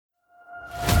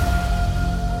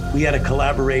We had a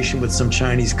collaboration with some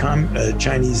Chinese scientists.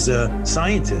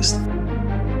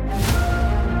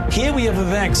 Here we have a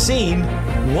vaccine.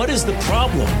 What is the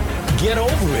problem? Get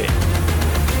over it.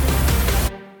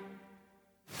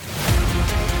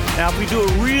 Now, if we do a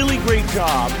really great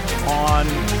job on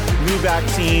new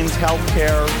vaccines,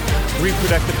 healthcare,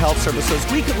 reproductive health services,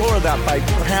 we could lower that by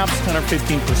perhaps 10 or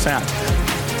 15%.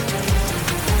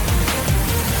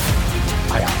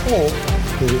 I hope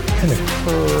that it can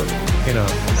occur in a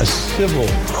civil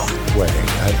way,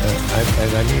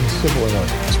 and I mean civil in a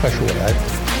special way,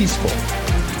 peaceful.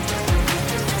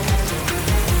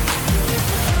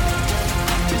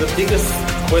 The biggest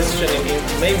question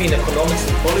maybe in economics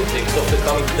and politics of the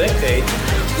coming decade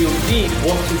will be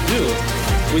what to do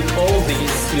with all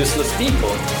these useless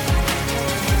people.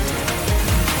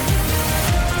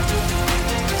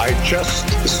 I just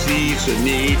see the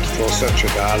need for such a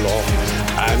dialogue,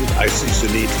 and I see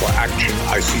the need for action.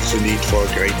 I see the need for a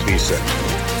great reset.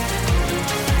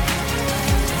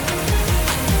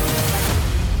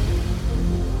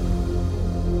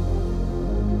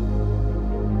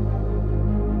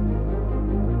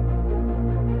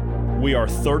 We are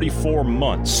 34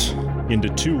 months into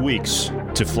 2 weeks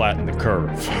to flatten the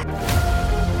curve.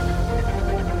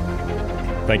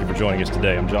 Thank you for joining us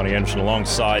today. I'm Johnny Anderson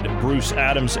alongside Bruce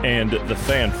Adams and the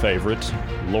fan favorite,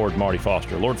 Lord Marty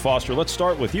Foster. Lord Foster, let's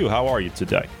start with you. How are you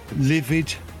today?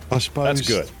 Livid, I suppose. That's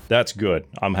good. That's good.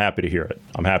 I'm happy to hear it.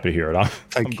 I'm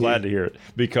I'm glad to hear it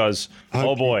because,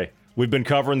 oh boy, we've been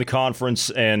covering the conference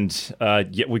and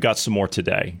yet we got some more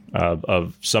today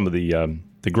of some of the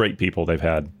great people they've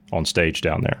had on stage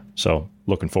down there. So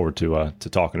looking forward to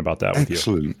talking about that with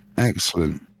you.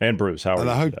 Excellent. And Bruce, how are you?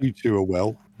 And I hope you two are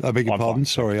well. I beg your pardon.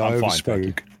 Sorry, I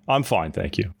overspoke. I'm fine,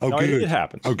 thank you. Oh, good. It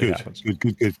happens. Oh, good.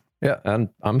 Good. Yeah, and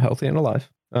I'm healthy and alive.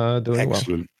 Doing Excellent.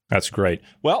 well. That's great.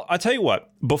 Well, I tell you what,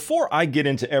 before I get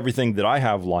into everything that I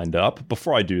have lined up,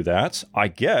 before I do that, I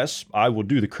guess I will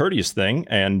do the courteous thing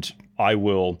and I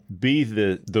will be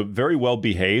the very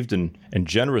well-behaved and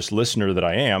generous listener that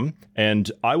I am,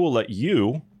 and I will let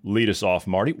you lead us off,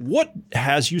 Marty. What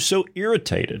has you so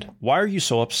irritated? Why are you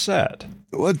so upset?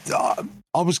 Well,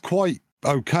 I was quite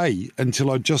okay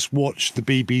until I just watched the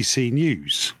BBC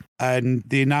News and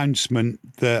the announcement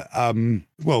that,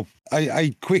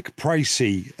 a quick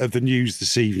précis of the news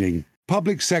this evening.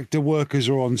 Public sector workers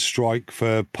are on strike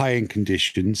for pay and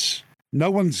conditions. No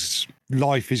one's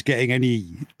life is getting any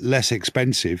less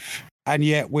expensive, and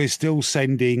yet we're still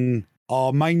sending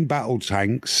our main battle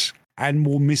tanks and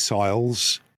more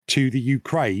missiles to the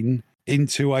Ukraine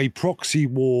into a proxy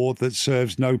war that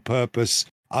serves no purpose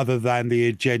other than the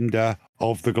agenda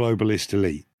of the globalist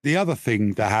elite. The other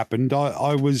thing that happened,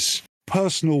 I was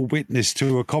personal witness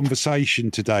to a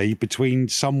conversation today between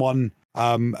someone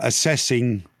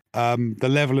assessing the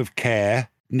level of care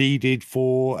needed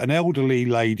for an elderly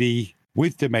lady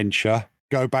with dementia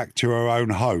go back to her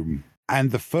own home.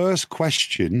 And the first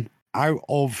question out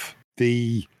of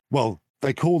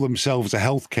they call themselves a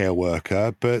healthcare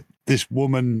worker, but this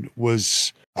woman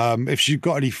was, if she'd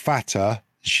got any fatter,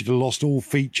 she'd have lost all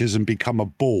features and become a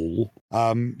ball.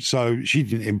 So she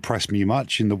didn't impress me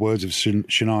much, in the words of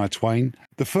Shania Twain.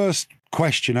 The first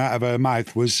question out of her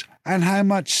mouth was, and how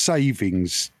much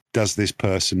savings does this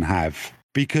person have?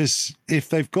 Because if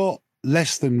they've got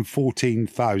less than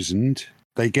 14,000,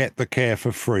 they get the care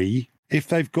for free. If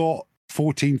they've got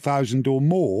 14,000 or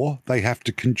more, they have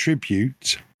to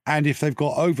contribute. And if they've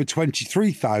got over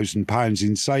 £23,000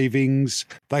 in savings,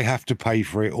 they have to pay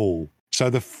for it all. So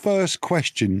the first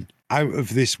question out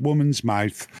of this woman's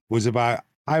mouth was about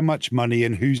how much money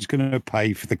and who's going to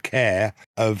pay for the care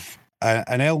of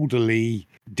an elderly,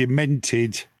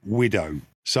 demented widow.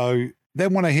 So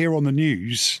then when I hear on the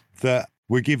news that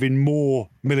we're giving more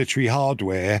military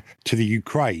hardware to the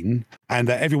Ukraine and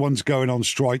that everyone's going on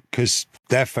strike because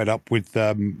they're fed up with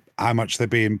how much they're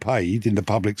being paid in the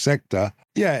public sector,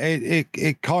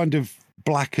 it kind of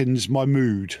blackens my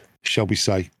mood, shall we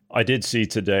say. I did see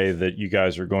today that you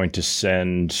guys are going to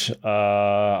send,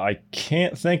 I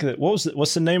can't think of it. What's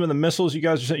the name of the missiles you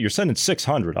guys are sending? You're sending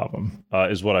 600 of them,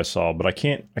 is what I saw, but I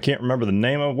can't remember the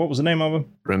name of, what was the name of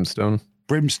them?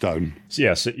 Brimstone.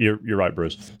 Yes, you're right,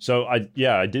 Bruce. So I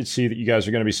did see that you guys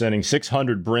are going to be sending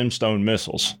 600 Brimstone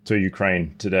missiles to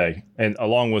Ukraine today, and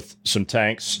along with some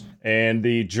tanks. And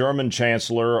the German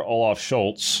Chancellor Olaf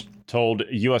Scholz told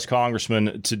U.S.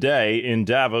 congressman today in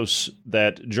Davos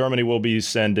that Germany will be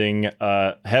sending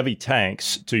heavy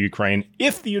tanks to Ukraine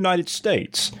if the United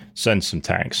States sends some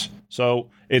tanks. So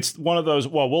it's one of those,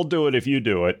 well, we'll do it if you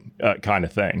do it kind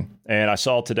of thing. And I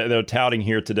saw today, they're touting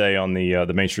here today on the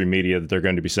mainstream media that they're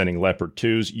going to be sending Leopard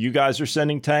 2s. You guys are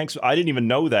sending tanks? I didn't even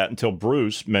know that until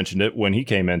Bruce mentioned it when he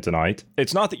came in tonight.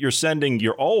 It's not that you're sending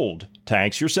your old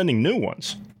tanks, you're sending new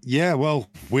ones. Yeah, well,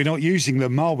 we're not using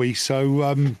them, are we? So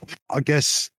I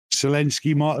guess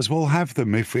Zelensky might as well have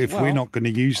them if we're not going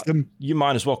to use them. You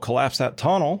might as well collapse that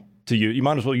tunnel to you. You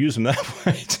might as well use them that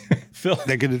way.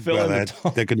 They're going to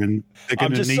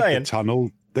need the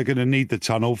tunnel. They're going to need the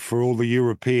tunnel for all the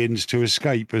Europeans to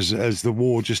escape as the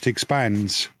war just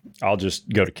expands. I'll just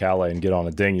go to Calais and get on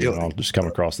a dinghy and I'll just come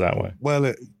across that way.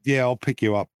 Well, I'll pick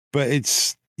you up. But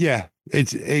it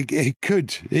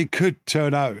could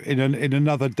turn out in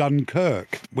another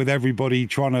Dunkirk with everybody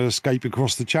trying to escape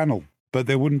across the channel. But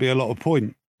there wouldn't be a lot of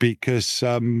point because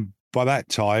by that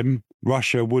time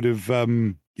Russia would have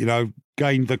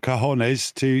gained the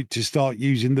cojones to start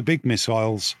using the big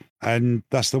missiles. And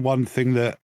that's the one thing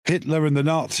that Hitler and the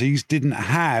Nazis didn't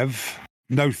have,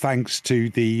 no thanks to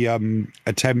the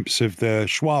attempts of the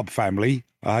Schwab family,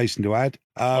 I hasten to add.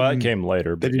 That came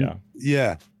later, but yeah.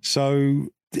 Yeah. So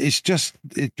it's just,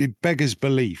 it beggars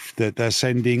belief that they're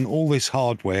sending all this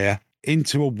hardware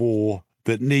into a war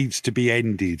that needs to be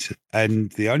ended.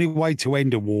 And the only way to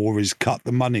end a war is cut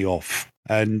the money off.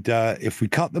 And if we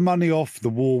cut the money off, the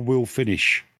war will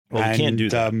finish. Well, we can't do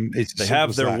that. They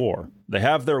have their war. They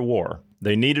have their war.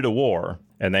 They needed a war,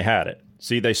 and they had it.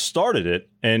 See, they started it,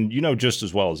 and you know just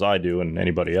as well as I do and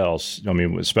anybody else, I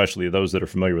mean, especially those that are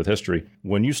familiar with history,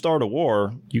 when you start a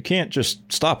war, you can't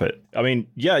just stop it. I mean,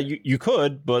 yeah, you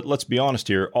could, but let's be honest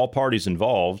here. All parties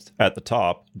involved at the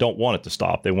top don't want it to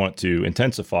stop. They want it to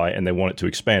intensify, and they want it to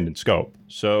expand in scope.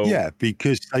 So yeah,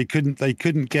 because they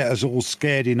couldn't get us all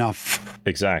scared enough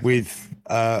exactly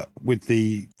with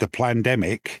the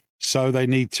pandemic. So they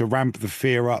need to ramp the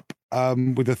fear up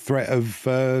with the threat of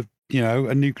a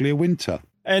nuclear winter.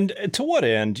 And to what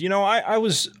end? You know, I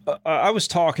was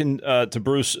talking to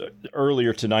Bruce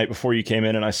earlier tonight before you came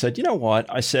in, and I said, you know what?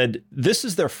 I said, this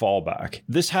is their fallback.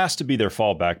 This has to be their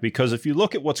fallback, because if you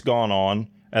look at what's gone on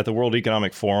at the World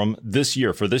Economic Forum this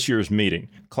year, for this year's meeting,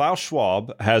 Klaus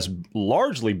Schwab has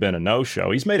largely been a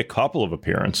no-show. He's made a couple of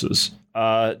appearances.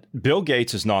 Bill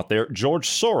Gates is not there. George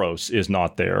Soros is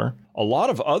not there. A lot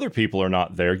of other people are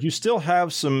not there. You still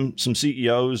have some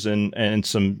CEOs and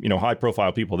some, high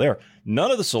profile people there.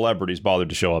 None of the celebrities bothered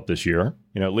to show up this year.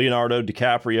 Leonardo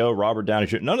DiCaprio, Robert Downey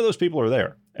Jr., none of those people are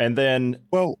there. And then,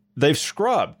 they've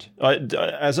scrubbed,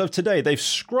 as of today, they've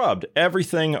scrubbed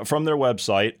everything from their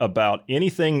website about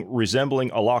anything resembling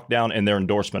a lockdown and their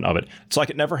endorsement of it. It's like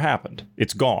it never happened.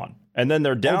 It's gone. And then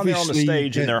they're down there on the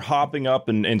stage and they're hopping up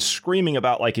and screaming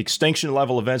about like extinction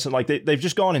level events. And like they've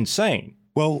just gone insane.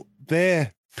 Well,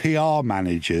 their PR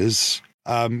managers,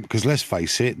 because let's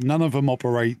face it, none of them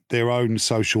operate their own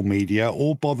social media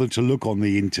or bother to look on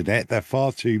the internet. They're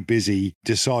far too busy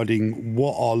deciding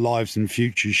what our lives and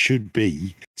futures should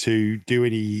be to do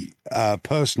any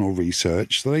personal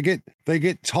research. So they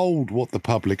get told what the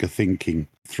public are thinking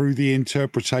through the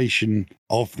interpretation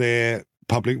of their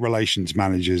public relations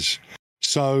managers.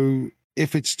 So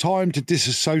if it's time to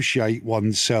disassociate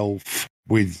oneself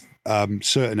with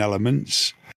certain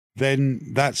elements, then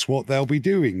that's what they'll be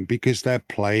doing, because they're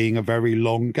playing a very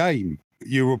long game.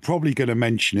 You were probably going to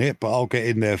mention it, but I'll get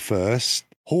in there first.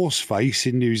 Horseface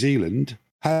in New Zealand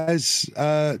has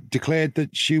declared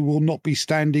that she will not be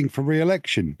standing for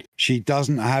re-election. She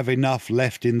doesn't have enough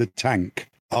left in the tank.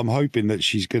 I'm hoping that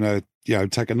she's going to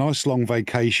take a nice long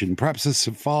vacation, perhaps a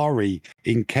safari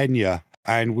in Kenya,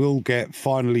 and we'll get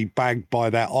finally bagged by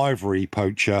that ivory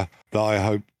poacher that I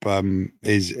hope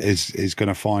is going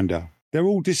to find her. They're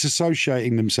all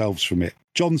disassociating themselves from it.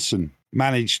 Johnson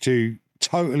managed to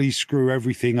totally screw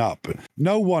everything up.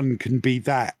 No one can be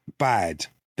that bad.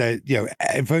 That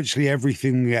virtually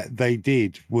everything that they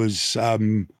did was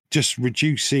just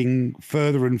reducing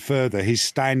further and further his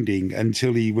standing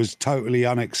until he was totally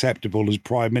unacceptable as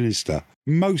Prime Minister.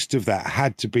 Most of that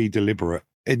had to be deliberate,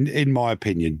 in my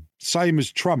opinion. Same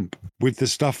as Trump with the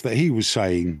stuff that he was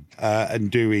saying and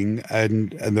doing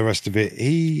and the rest of it.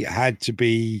 He had to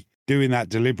be doing that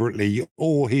deliberately,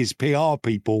 or his PR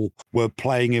people were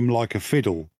playing him like a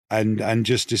fiddle and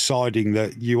just deciding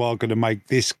that you are going to make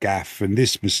this gaffe and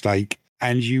this mistake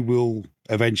and you will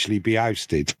eventually be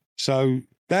ousted. So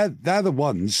they're the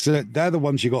ones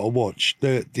you got to watch.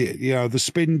 The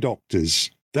spin doctors.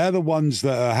 They're the ones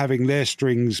that are having their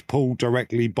strings pulled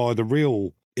directly by the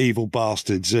real evil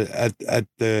bastards at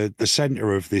the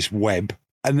center of this web,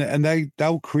 and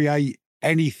they'll create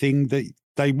anything that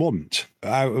they want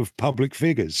out of public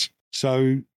figures.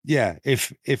 So yeah,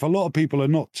 if a lot of people are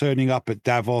not turning up at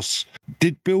Davos,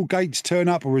 did Bill Gates turn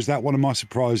up, or is that one of my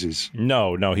surprises?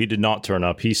 No, he did not turn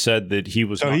up. He said that he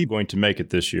was not going to make it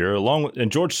this year.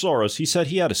 And George Soros, he said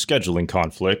he had a scheduling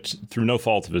conflict through no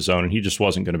fault of his own, and he just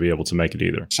wasn't going to be able to make it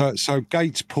either. So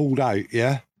Gates pulled out,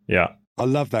 yeah? Yeah. I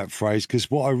love that phrase, because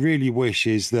what I really wish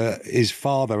is that his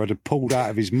father had pulled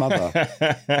out of his mother.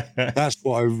 That's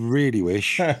what I really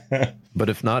wish. But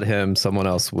if not him, someone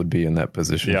else would be in that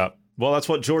position. Yeah. Well, that's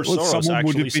what George Soros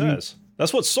actually says.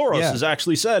 That's what Soros has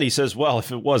actually said. He says, well,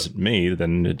 if it wasn't me,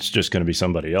 then it's just going to be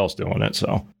somebody else doing it.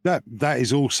 So that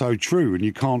is also true. And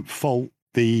you can't fault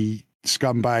the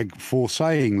scumbag for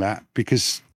saying that,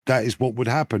 because that is what would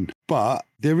happen. But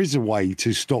there is a way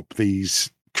to stop these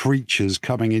creatures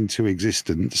coming into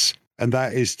existence, and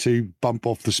that is to bump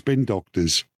off the spin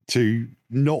doctors, to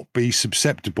not be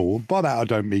susceptible. By that, I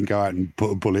don't mean go out and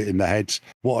put a bullet in the heads.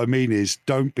 What I mean is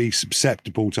don't be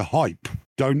susceptible to hype.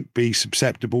 Don't be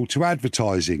susceptible to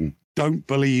advertising. Don't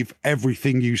believe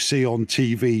everything you see on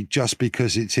TV just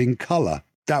because it's in colour.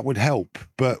 That would help.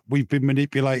 But we've been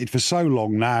manipulated for so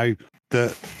long now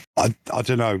that I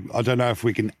don't know. I don't know if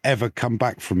we can ever come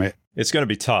back from it. It's going to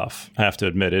be tough. I have to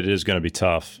admit, it is going to be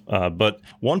tough. But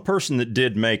one person that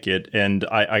did make it, and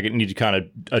I need to kind of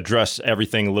address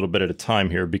everything a little bit at a time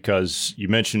here, because you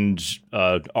mentioned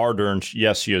Ardern.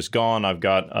 Yes, she is gone. I've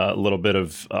got a little bit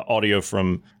of audio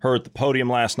from her at the podium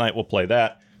last night. We'll play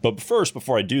that. But first,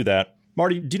 before I do that,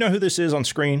 Marty, do you know who this is on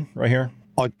screen right here?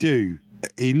 I do.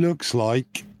 He looks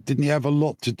like, didn't he have a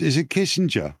lot to... Is it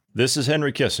Kissinger? This is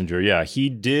Henry Kissinger. Yeah, he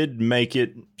did make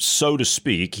it, so to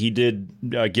speak. He did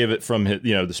give it from his,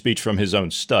 the speech from his own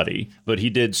study, but he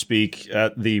did speak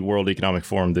at the World Economic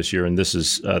Forum this year, and this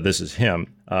is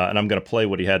him. And I'm going to play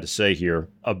what he had to say here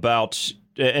about.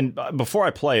 And before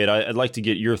I play it, I'd like to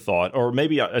get your thought, or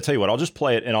maybe I tell you what, I'll just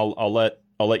play it, and I'll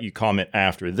let you comment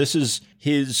after. This is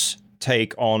his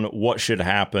take on what should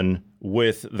happen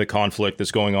with the conflict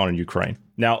that's going on in Ukraine.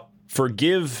 Now,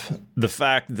 forgive the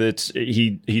fact that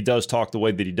he does talk the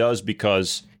way that he does,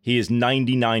 because he is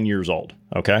 99 years old,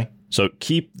 okay? So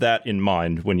keep that in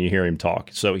mind when you hear him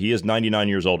talk. So he is 99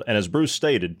 years old, and as Bruce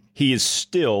stated, he is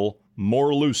still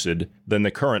more lucid than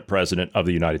the current president of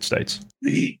the United States.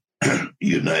 The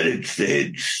United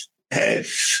States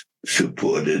has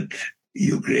supported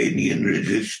Ukrainian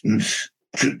resistance,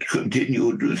 to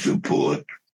continue to support,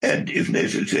 and if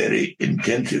necessary,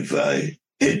 intensify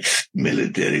its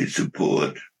military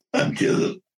support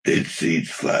until this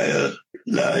ceasefire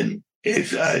line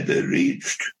is either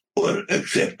reached or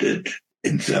accepted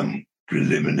in some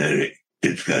preliminary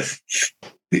discussions.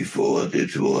 Before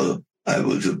this war, I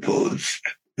was opposed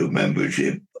to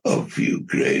membership of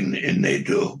Ukraine in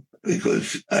NATO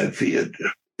because I feared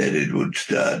that it would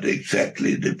start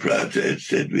exactly the process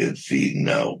that we are seeing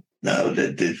now. Now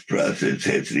that this process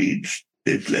has reached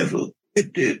this level,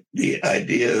 the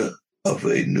idea of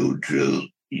a neutral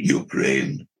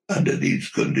Ukraine under these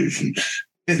conditions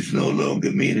is no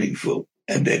longer meaningful.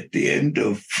 And at the end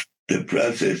of the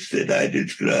process that I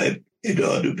described, it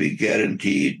ought to be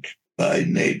guaranteed by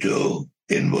NATO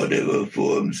in whatever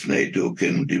forms NATO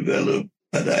can develop.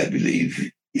 But I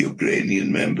believe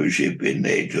Ukrainian membership in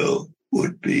NATO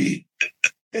would be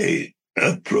an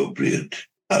appropriate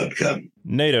outcome.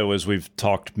 NATO, as we've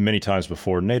talked many times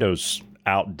before, NATO's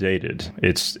outdated.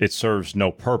 It serves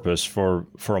no purpose for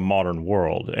a modern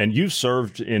world. And you've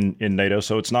served in NATO,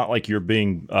 so it's not like you're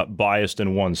being biased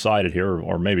and one-sided here,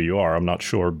 or maybe you are, I'm not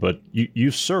sure, but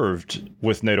you've served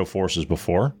with NATO forces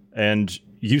before, and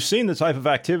you've seen the type of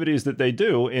activities that they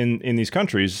do in these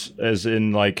countries, as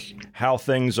in like how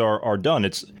things are done.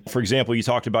 It's, for example, you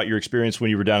talked about your experience when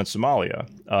you were down in Somalia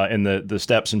and the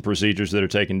steps and procedures that are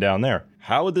taken down there.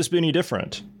 How would this be any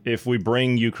different if we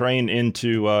bring Ukraine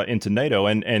into NATO?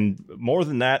 And more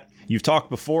than that, you've talked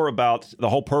before about the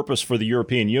whole purpose for the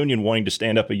European Union wanting to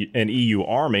stand up an EU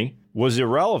army was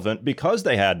irrelevant because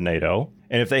they had NATO.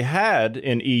 And if they had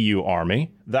an EU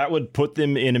army, that would put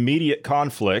them in immediate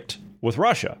conflict with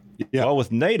Russia. Yeah. Well,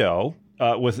 with NATO,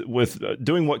 with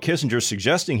doing what Kissinger's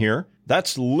suggesting here,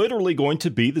 that's literally going to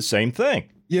be the same thing.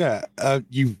 Yeah,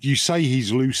 you say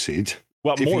he's lucid.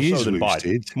 Well, more so than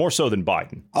Biden. More so than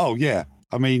Biden. Oh, yeah.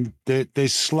 I mean,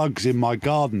 there's slugs in my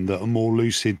garden that are more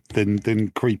lucid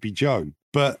than Creepy Joe.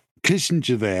 But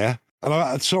Kissinger there, and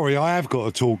I have got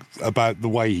to talk about the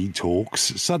way he talks.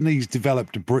 Suddenly he's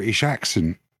developed a British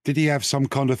accent. did he have some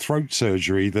kind of throat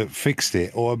surgery that fixed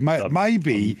it? Or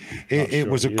maybe it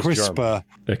was a CRISPR.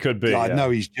 It could be. I know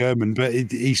he's German, but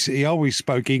he always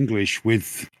spoke English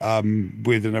with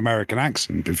an American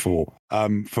accent before,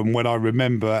 from when I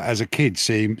remember as a kid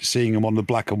seeing him on the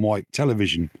black and white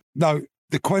television. No,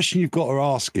 the question you've got to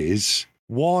ask is,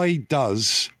 why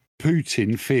does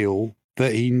Putin feel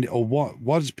that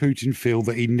why does Putin feel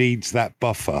that he needs that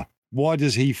buffer? Why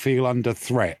does he feel under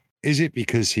threat? Is it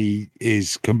because he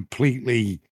is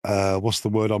completely, what's the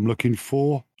word I'm looking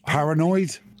for?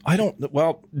 Paranoid?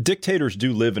 Well, dictators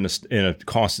do live in a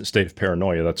constant state of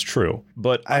paranoia. That's true.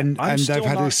 But and they've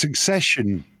had a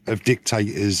succession of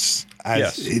dictators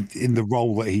in the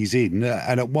role that he's in.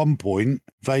 And at one point,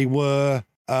 they were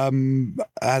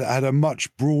had a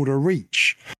much broader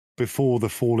reach before the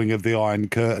falling of the Iron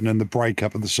Curtain and the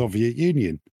breakup of the Soviet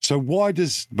Union. So why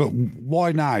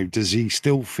now does he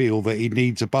still feel that he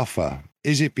needs a buffer?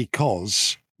 Is it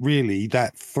because really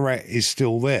that threat is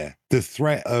still there? The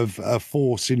threat of a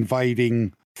force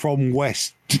invading from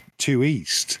west to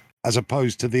east, as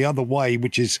opposed to the other way,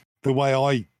 which is the way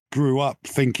I grew up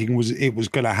thinking it was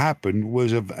going to happen,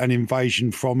 was an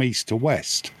invasion from east to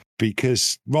west.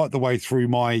 Because right the way through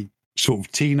my sort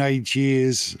of teenage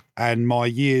years and my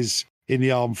years in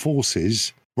the armed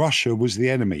forces, Russia was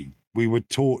the enemy. We were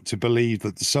taught to believe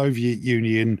that the Soviet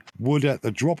Union would, at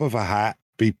the drop of a hat,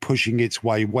 be pushing its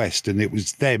way west, and it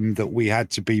was them that we had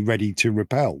to be ready to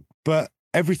repel. But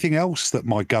everything else that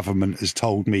my government has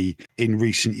told me in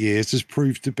recent years has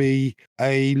proved to be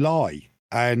a lie.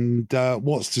 And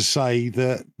what's to say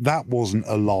that that wasn't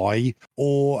a lie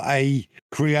or a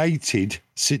created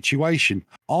situation?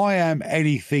 I am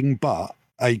anything but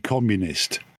a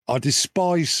communist. I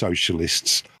despise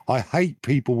socialists. I hate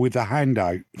people with a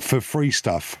handout for free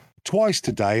stuff. Twice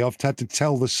today, I've had to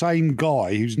tell the same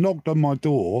guy who's knocked on my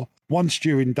door, once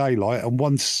during daylight and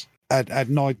once at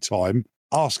night time,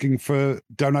 asking for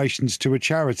donations to a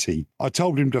charity. I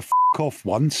told him to f*** off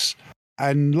once,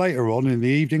 and later on in the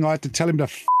evening, I had to tell him to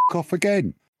f*** off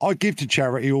again. I give to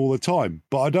charity all the time,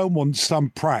 but I don't want some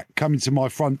prat coming to my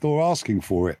front door asking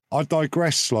for it. I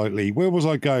digress slightly. Where was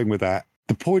I going with that?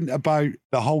 The point about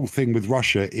the whole thing with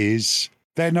Russia is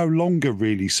they're no longer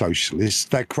really socialists.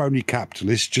 They're crony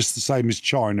capitalists, just the same as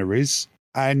China is.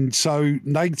 And so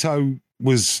NATO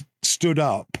was stood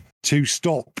up to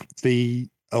stop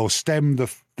stem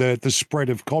the spread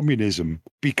of communism,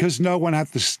 because no one had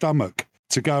the stomach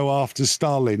to go after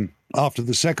Stalin after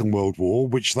the Second World War,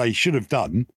 which they should have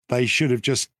done. They should have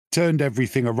just turned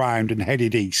everything around and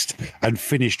headed east and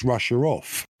finished Russia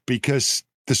off, because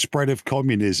the spread of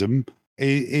communism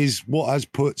is what has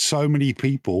put so many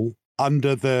people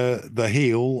under the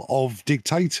heel of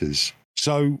dictators.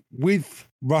 So with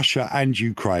Russia and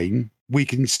Ukraine, we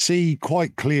can see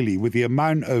quite clearly, with the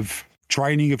amount of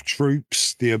training of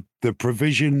troops, the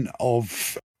provision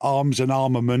of arms and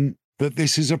armament, that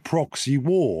this is a proxy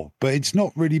war. But it's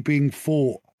not really being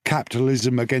fought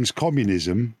capitalism against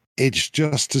communism. It's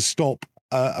just to stop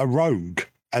a rogue.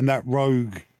 And that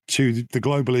rogue to the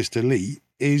globalist elite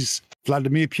is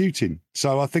Vladimir Putin.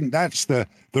 So I think that's the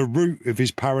root of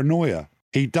his paranoia.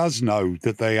 He does know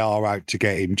that they are out to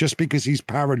get him. Just because he's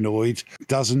paranoid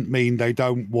doesn't mean they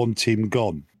don't want him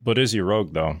gone. But is he a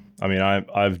rogue, though? I mean,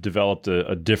 I've developed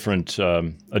a different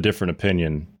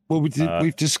opinion. Well,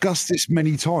 we've discussed this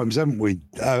many times, haven't we?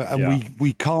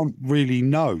 We can't really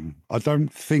know. I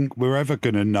don't think we're ever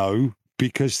going to know,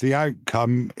 because the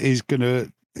outcome is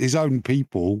his own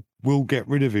people will get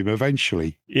rid of him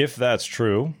eventually. If that's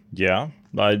true, yeah.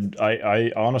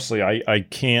 I honestly, I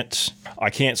can't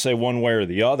say one way or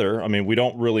the other. I mean, we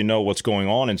don't really know what's going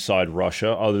on inside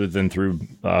Russia other than through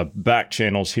back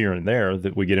channels here and there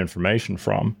that we get information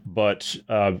from. But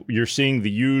you're seeing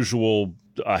the usual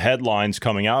headlines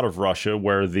coming out of Russia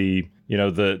where the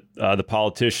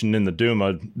politician in the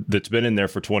Duma that's been in there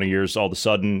for 20 years all of a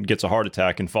sudden gets a heart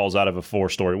attack and falls out of a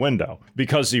 4-story window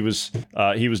because he was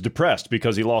depressed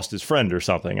because he lost his friend or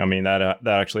something. I mean, that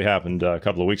actually happened a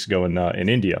couple of weeks ago in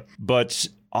India. But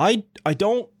I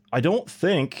don't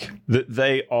think that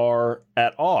they are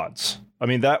at odds. I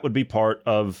mean, that would be part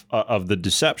of the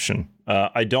deception.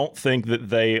 I don't think that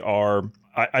they are.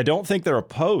 I don't think they're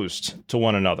opposed to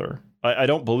one another. I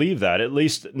don't believe that, at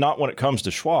least not when it comes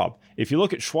to Schwab. If you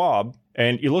look at Schwab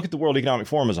and you look at the World Economic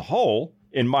Forum as a whole,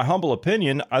 in my humble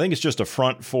opinion, I think it's just a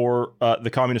front for the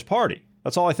Communist Party.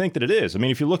 That's all I think that it is. I mean,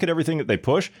 if you look at everything that they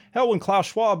push, hell, when Klaus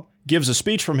Schwab gives a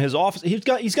speech from his office, he's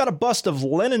got a bust of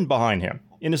Lenin behind him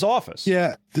in his office.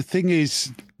 Yeah, the thing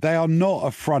is, they are not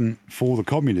a front for the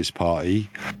Communist Party.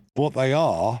 What they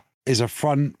are is a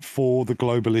front for the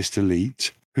globalist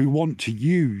elite who want to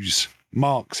use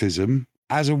Marxism,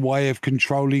 as a way of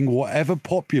controlling whatever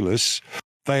populace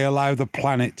they allow the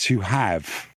planet to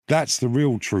have. That's the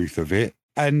real truth of it.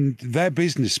 And they're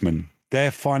businessmen,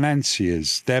 they're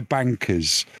financiers, they're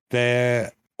bankers,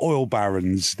 they're oil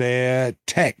barons, they're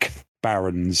tech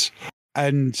barons.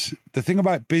 And the thing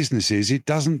about business is it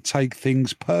doesn't take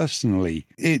things personally.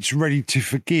 It's ready to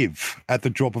forgive at the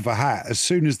drop of a hat. As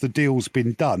soon as the deal's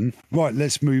been done, right,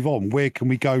 let's move on. Where can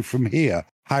we go from here?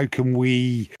 How can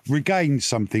we regain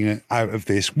something out of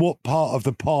this? What part of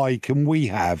the pie can we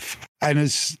have? And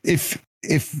as if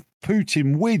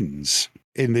Putin wins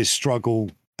in this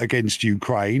struggle against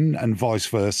Ukraine and vice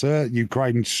versa,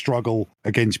 Ukraine's struggle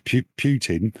against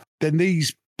Putin, then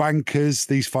these bankers,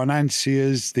 these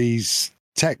financiers, these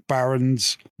tech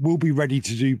barons will be ready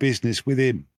to do business with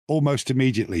him almost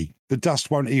immediately. The dust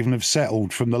won't even have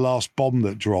settled from the last bomb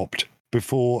that dropped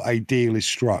before a deal is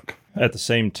struck. At the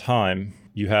same time,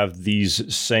 you have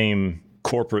these same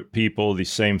corporate people,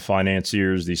 these same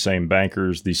financiers, these same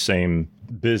bankers, these same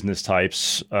business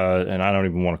types, and I don't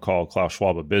even want to call Klaus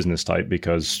Schwab a business type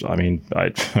because, I mean, I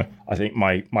think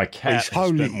my cat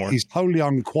he's wholly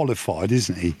unqualified,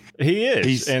 isn't he? He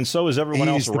is, and so is everyone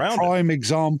else around him. He's the prime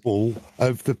example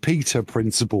of the Peter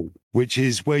principle, which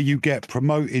is where you get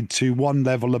promoted to one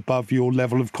level above your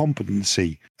level of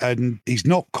competency. And he's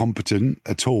not competent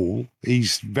at all.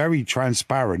 He's very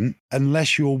transparent,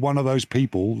 unless you're one of those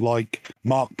people like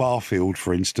Mark Barfield,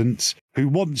 for instance, who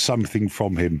want something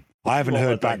from him. I haven't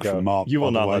heard back from Mark. You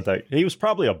will not let that. He was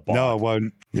probably a bot. No, I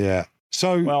won't. Yeah.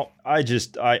 So well, I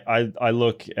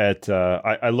look at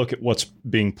what's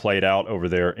being played out over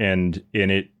there, and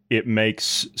it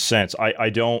makes sense. I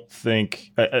don't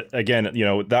think, again,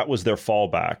 that was their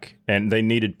fallback, and they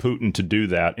needed Putin to do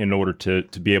that in order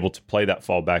to be able to play that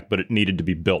fallback, but it needed to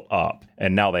be built up,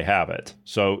 and now they have it.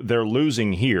 So they're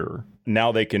losing here.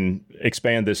 Now they can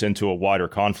expand this into a wider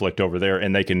conflict over there,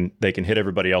 and they can hit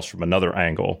everybody else from another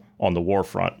angle on the war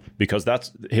front, because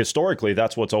that's historically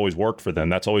what's always worked for them.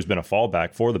 That's always been a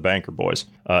fallback for the banker boys,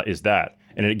 is that.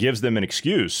 And it gives them an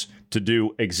excuse to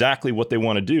do exactly what they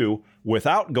want to do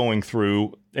without going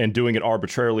through and doing it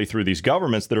arbitrarily through these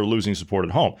governments that are losing support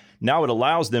at home. Now it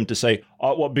allows them to say,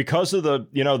 oh, well, because of the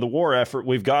war effort,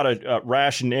 we've got to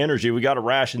ration energy. We got to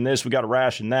ration this. We got to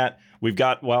ration that. We've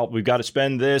got to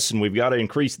spend this, and we've got to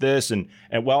increase this. And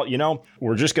we're going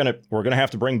to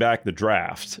have to bring back the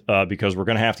draft because we're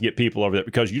going to have to get people over there,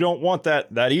 because you don't want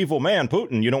that evil man,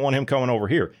 Putin. You don't want him coming over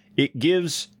here. It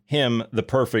gives him the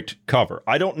perfect cover.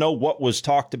 I don't know what was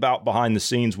talked about behind the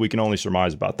scenes. We can only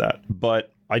surmise about that.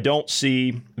 But I don't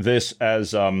see this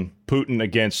as Putin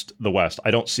against the West.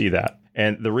 I don't see that.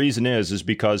 And the reason is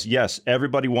because, yes,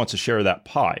 everybody wants a share of that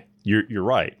pie. You're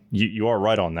right. You are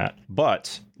right on that.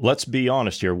 But let's be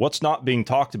honest here. What's not being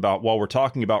talked about while we're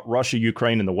talking about Russia,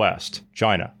 Ukraine, and the West?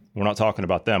 China. We're not talking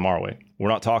about them, are we? We're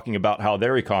not talking about how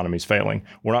their economy is failing.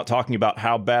 We're not talking about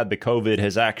how bad the COVID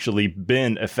has actually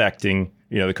been affecting,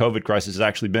 the COVID crisis has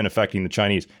actually been affecting the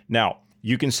Chinese. Now,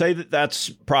 you can say that that's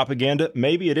propaganda.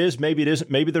 Maybe it is, maybe it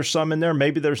isn't. Maybe there's some in there,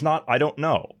 maybe there's not. I don't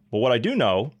know. But what I do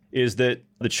know is that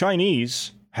the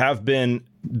Chinese have been,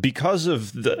 because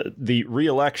of the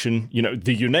re-election,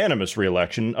 the unanimous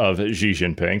re-election of Xi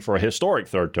Jinping for a historic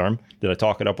third term. Did I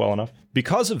talk it up well enough?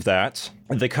 Because of that,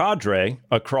 the cadre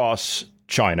across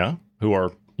China, who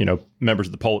are, members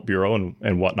of the Politburo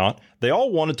and whatnot, they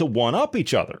all wanted to one-up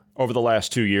each other over the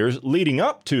last 2 years leading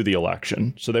up to the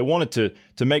election. So they wanted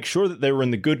to make sure that they were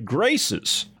in the good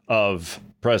graces of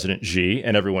President Xi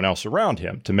and everyone else around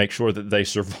him, to make sure that they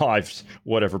survived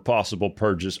whatever possible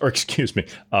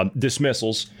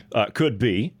dismissals could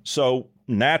be. So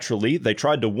naturally, they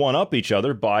tried to one-up each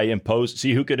other by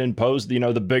see who could impose,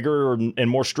 the bigger and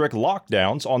more strict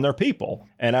lockdowns on their people.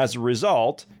 And as a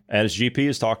result, as GP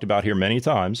has talked about here many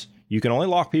times, you can only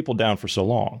lock people down for so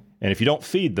long. And if you don't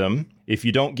feed them, if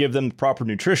you don't give them the proper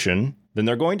nutrition, then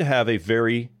they're going to have a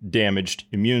very damaged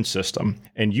immune system,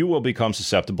 and you will become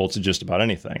susceptible to just about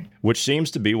anything, which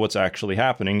seems to be what's actually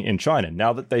happening in China.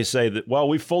 Now that they say that, well,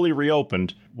 we fully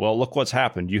reopened, well, look what's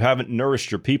happened. You haven't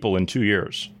nourished your people in 2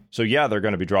 years. So yeah, they're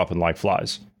going to be dropping like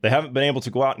flies. They haven't been able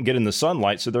to go out and get in the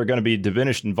sunlight, so they're going to be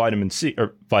diminished in vitamin C,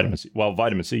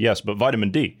 yes, but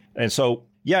vitamin D. And so,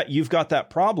 yeah, you've got that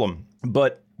problem,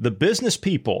 but the business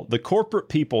people, the corporate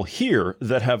people here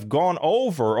that have gone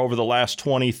over the last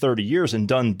 20, 30 years and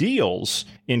done deals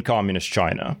in communist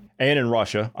China and in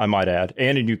Russia, I might add,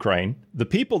 and in Ukraine, the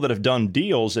people that have done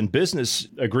deals and business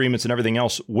agreements and everything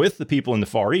else with the people in the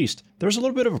Far East, there's a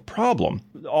little bit of a problem.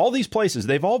 All these places,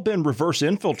 they've all been reverse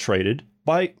infiltrated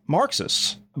by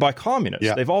Marxists. by communists.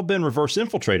 Yeah. They've all been reverse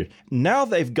infiltrated. Now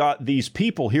they've got these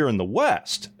people here in the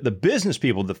West, the business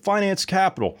people, the finance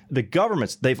capital, the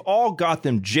governments, they've all got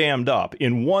them jammed up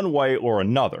in one way or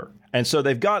another. And so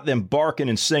they've got them barking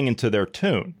and singing to their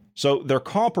tune. So they're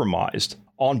compromised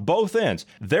on both ends.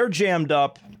 They're jammed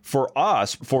up for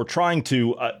us for trying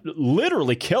to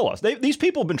literally kill us. These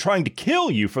people have been trying to kill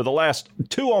you for the last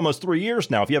almost 3 years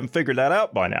now, if you haven't figured that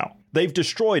out by now. They've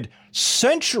destroyed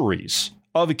centuries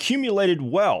of accumulated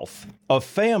wealth of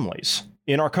families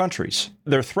in our countries.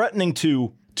 They're threatening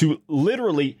to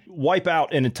literally wipe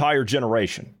out an entire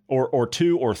generation or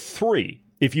 2 or 3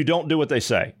 if you don't do what they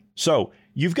say. So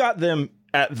you've got them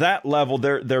at that level.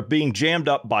 They're being jammed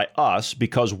up by us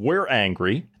because we're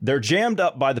angry. They're jammed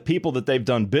up by the people that they've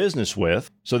done business with,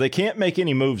 so they can't make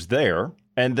any moves there.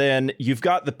 And then you've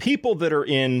got the people that are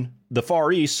in the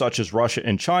Far East, such as Russia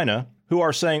and China, who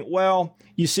are saying, well,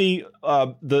 you see,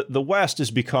 the West has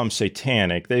become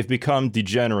satanic. They've become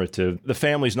degenerative. The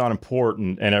family's not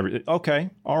important and everything. Okay,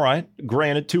 all right.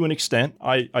 Granted, to an extent,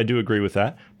 I do agree with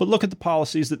that. But look at the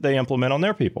policies that they implement on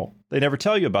their people. They never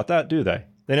tell you about that, do they?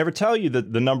 They never tell you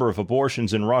that the number of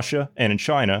abortions in Russia and in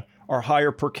China are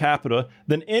higher per capita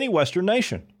than any Western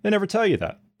nation. They never tell you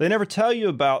that. They never tell you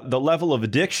about the level of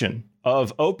addiction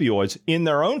of opioids in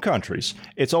their own countries.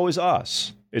 It's always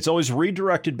us. It's always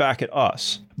redirected back at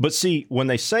us. But see, when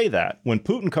they say that, when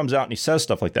Putin comes out and he says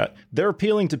stuff like that, they're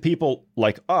appealing to people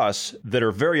like us that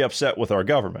are very upset with our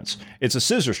governments. It's a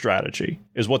scissor strategy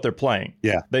is what they're playing.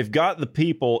 Yeah. They've got the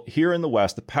people here in the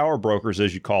West, the power brokers,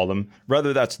 as you call them,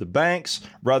 whether that's the banks,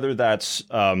 whether that's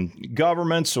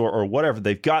governments or whatever,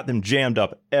 they've got them jammed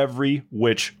up every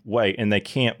which way and they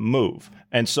can't move.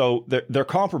 And so they're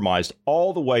compromised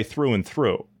all the way through and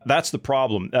through. That's the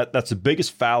problem. That's the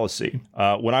biggest fallacy.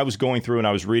 When I was going through and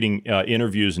I was reading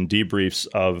interviews and debriefs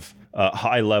of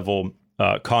high-level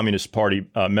Communist Party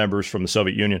members from the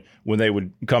Soviet Union, when they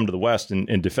would come to the West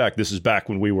and defect, this is back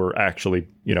when we were actually,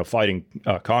 fighting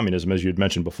communism, as you had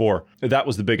mentioned before. That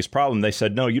was the biggest problem. They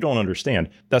said, no, you don't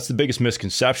understand. That's the biggest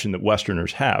misconception that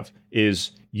Westerners have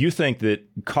is you think that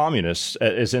communists,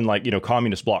 as in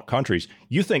communist bloc countries,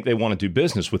 you think they want to do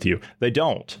business with you. They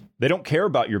don't. They don't care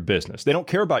about your business. They don't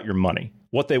care about your money.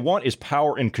 What they want is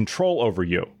power and control over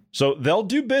you. So they'll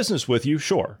do business with you,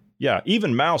 sure. Yeah,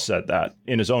 even Mao said that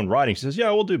in his own writing. He says,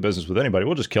 yeah, we'll do business with anybody.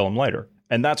 We'll just kill them later.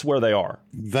 And that's where they are.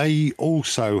 They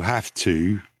also have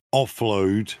to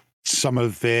offload some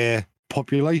of their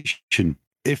population.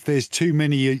 If there's too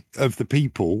many of the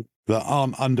people that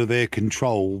aren't under their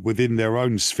control within their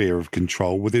own sphere of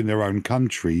control, within their own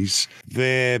countries,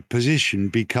 their position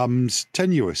becomes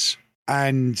tenuous.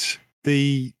 And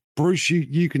Bruce,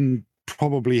 you can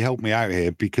probably help me out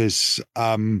here because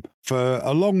for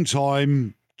a long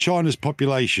time, China's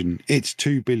population, it's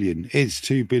 2 billion. It's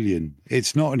 2 billion.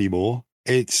 It's not anymore.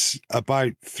 It's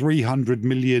about 300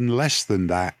 million less than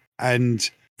that. And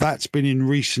that's been in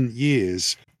recent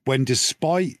years when,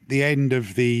 despite the end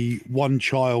of the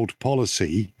one-child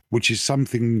policy, which is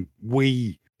something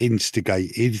we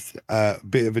instigated, a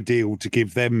bit of a deal to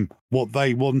give them what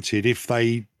they wanted if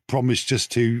they promised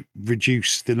just to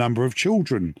reduce the number of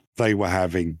children they were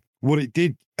having. What it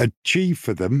did achieve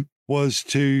for them was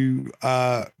to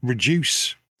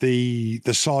reduce the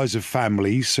size of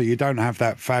families, so you don't have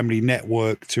that family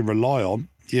network to rely on.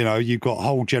 You've got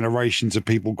whole generations of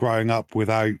people growing up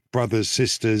without brothers,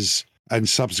 sisters, and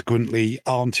subsequently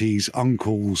aunties,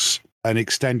 uncles, and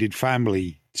extended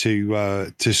family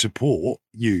to support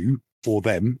you or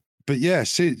them. But yeah,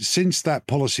 since that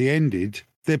policy ended,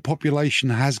 their population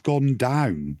has gone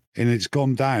down, and it's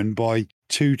gone down by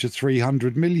 200 to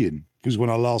 300 million. Was when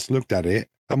I last looked at it.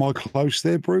 Am I close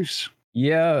there, Bruce?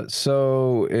 Yeah.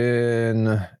 So it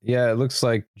looks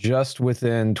like just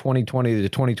within 2020 to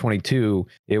 2022,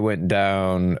 it went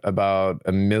down about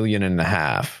 1.5 million,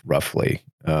 roughly,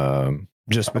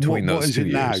 just between those 2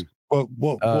 years. Now?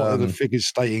 What are the figures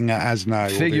stating it as now?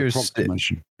 Figures state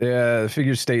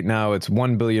now it's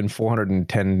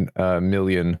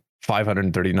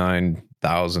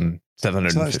 1,410,539,758. So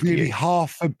that's nearly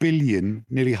half a billion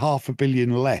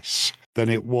less than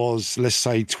it was, let's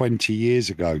say, 20 years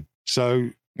ago. So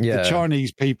the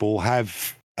Chinese people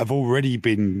have already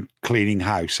been cleaning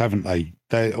house, haven't they?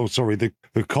 The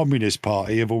Communist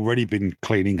Party have already been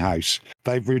cleaning house.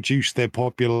 They've reduced their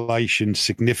population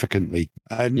significantly.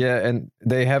 And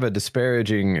they have a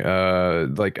disparaging,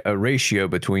 a ratio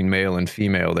between male and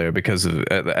female there because of,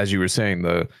 as you were saying,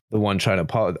 the one child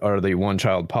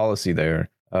policy there.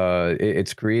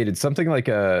 It's created something like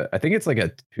I think it's like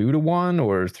a 2-to-1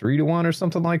 or 3-to-1 or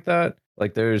something like that.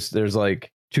 Like there's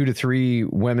like 2 to 3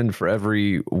 women for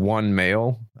every 1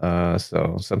 male.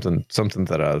 So something to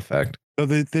that effect. So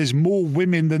there's more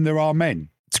women than there are men.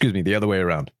 Excuse me, the other way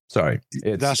around. Sorry.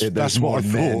 That's what I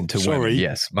thought. Sorry.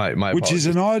 Yes, my Which is apologies.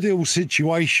 an ideal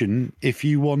situation if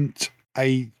you want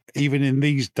even in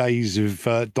these days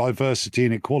of diversity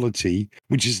and equality,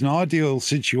 which is an ideal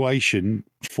situation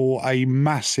for a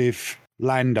massive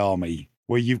land army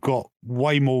where you've got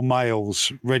way more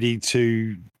males ready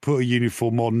to put a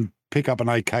uniform on, pick up an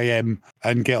AKM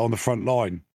and get on the front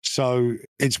line. So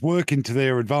it's working to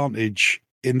their advantage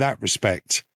in that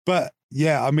respect. But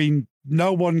yeah, I mean,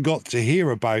 no one got to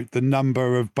hear about the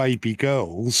number of baby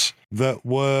girls that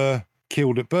were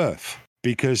killed at birth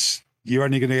because you're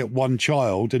only going to get one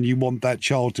child and you want that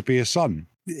child to be a son.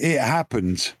 It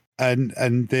happened. And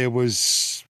there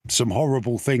was some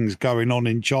horrible things going on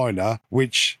in China,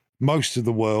 which most of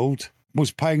the world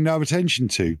was paying no attention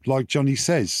to. Like Johnny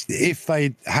says, if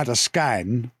they had a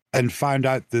scan and found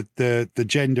out that the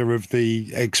gender of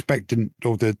the expectant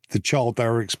or the child they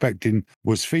were expecting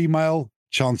was female,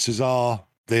 chances are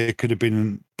there could have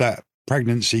been that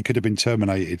pregnancy could have been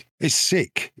terminated. It's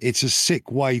sick. It's a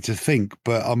sick way to think,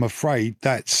 but I'm afraid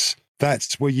that's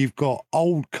where you've got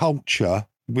old culture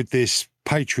with this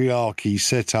patriarchy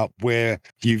set up where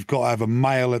you've got to have a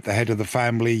male at the head of the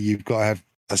family, you've got to have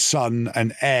a son,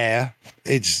 an heir.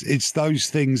 It's those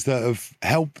things that have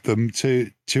helped them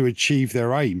to achieve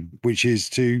their aim, which is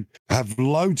to have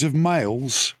loads of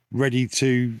males ready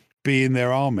to be in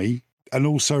their army and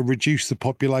also reduce the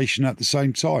population at the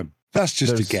same time. That's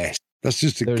just a guess. That's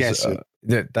just a guess.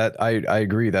 That I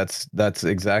agree. That's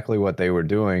exactly what they were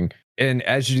doing. And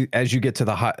as you get to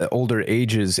the older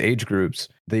age groups,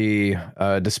 the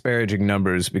disparaging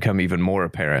numbers become even more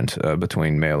apparent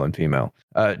between male and female.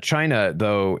 China,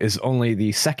 though, is only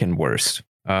the second worst.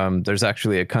 There's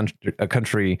actually a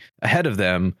country ahead of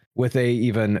them with a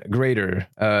even greater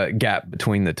gap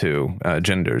between the two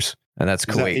genders, and that's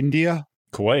Kuwait. Is that India?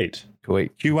 Kuwait.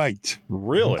 Kuwait.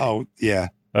 Really? Oh, yeah.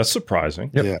 That's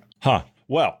surprising. Yep. Yeah. Huh.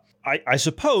 Well, I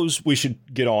suppose we should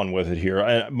get on with it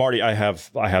here. Marty, I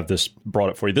have this brought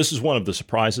up for you. This is one of the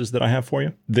surprises that I have for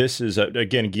you. This is,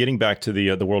 again, getting back to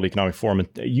the World Economic Forum.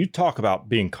 You talk about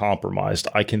being compromised.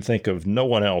 I can think of no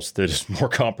one else that is more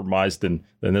compromised than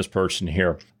this person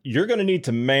here. You're going to need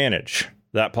to manage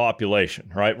that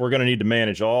population, right? We're going to need to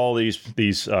manage all these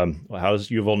how does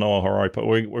Yuval Noah Harari put?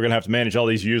 We're going to have to manage all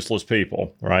these useless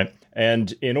people, right?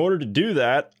 And in order to do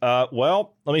that,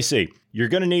 well, let me see. You're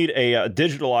going to need a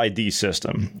digital ID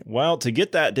system. Well, to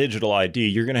get that digital ID,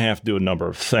 you're going to have to do a number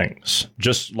of things,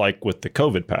 just like with the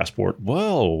COVID passport.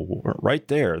 Whoa, right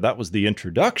there. That was the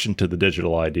introduction to the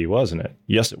digital ID, wasn't it?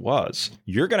 Yes, it was.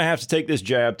 You're going to have to take this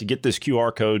jab to get this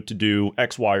QR code to do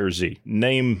X, Y, or Z.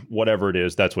 Name whatever it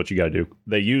is. That's what you got to do.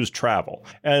 They use travel.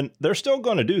 And they're still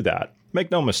going to do that.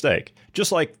 Make no mistake.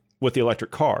 Just like with the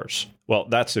electric cars. Well,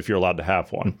 that's if you're allowed to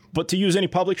have one. But to use any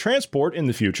public transport in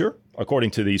the future,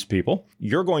 according to these people,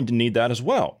 you're going to need that as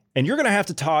well. And you're going to have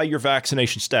to tie your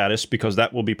vaccination status, because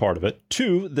that will be part of it,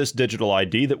 to this digital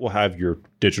ID that will have your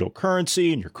digital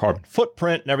currency and your carbon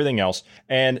footprint and everything else.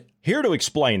 And here to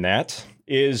explain that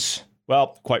is,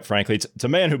 well, quite frankly, it's a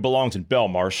man who belongs in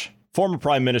Belmarsh, former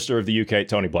Prime Minister of the UK,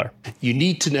 Tony Blair. You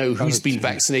need to know who's been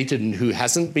vaccinated and who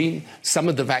hasn't been. Some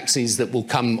of the vaccines that will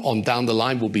come on down the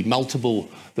line will be multiple.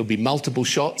 There'll be multiple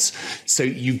shots. So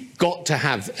you've got to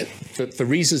have, for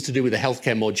reasons to do with the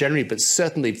healthcare more generally, but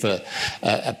certainly for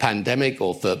a pandemic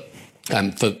or for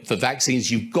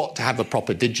vaccines, you've got to have a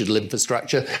proper digital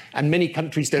infrastructure. And many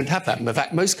countries don't have that. In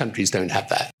fact, most countries don't have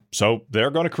that. So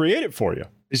they're going to create it for you.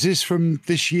 Is this from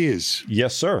this year's?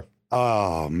 Yes, sir.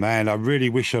 Oh, man, I really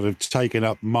wish I'd have taken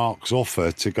up Mark's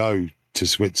offer to go to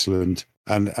Switzerland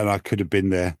and I could have been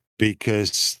there,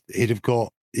 because he'd have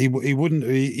got, he wouldn't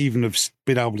even have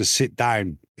been able to sit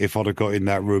down if I'd have got in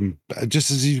that room.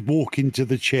 Just as he's walking to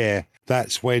the chair,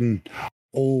 that's when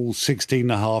all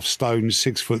 16.5 stones,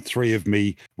 6'3" of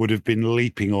me would have been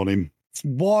leaping on him.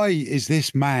 Why is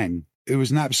this man, who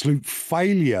was an absolute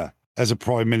failure as a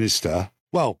prime minister,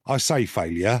 well, I say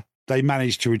failure, they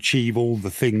managed to achieve all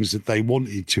the things that they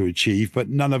wanted to achieve, but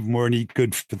none of them were any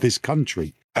good for this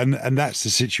country. And that's the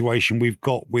situation we've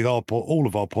got with all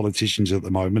of our politicians at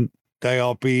the moment. They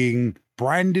are being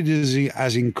branded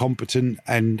as incompetent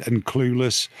and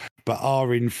clueless, but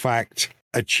are in fact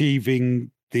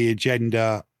achieving the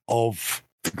agenda of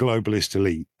the globalist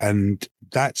elite. And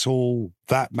that's all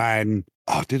that man,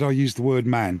 did I use the word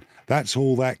man? That's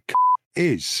all that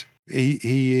is.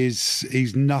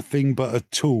 He's nothing but a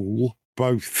tool,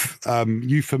 both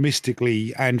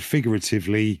euphemistically and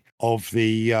figuratively, of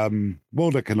the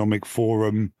World Economic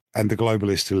Forum and the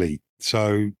globalist elite.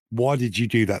 So Why did you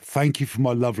do that? Thank you for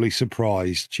my lovely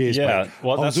surprise. Cheers, Yeah, mate.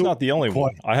 well, that's not the only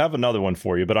one. I have another one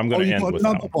for you, but I'm going to end with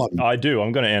that one. I do.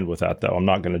 I'm going to end with that, though. I'm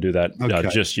not going to do that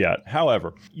just yet.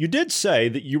 However, you did say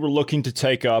that you were looking to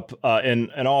take up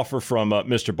an offer from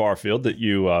Mr. Barfield that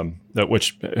you,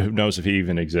 which who knows if he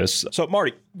even exists. So,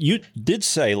 Marty, you did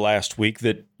say last week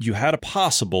that you had a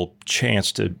possible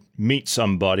chance to meet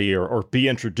somebody or be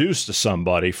introduced to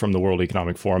somebody from the World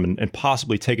Economic Forum and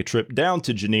possibly take a trip down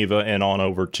to Geneva and on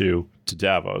over to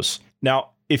Davos. Now,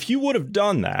 if you would have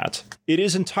done that, it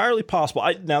is entirely possible.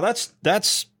 Now,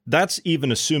 that's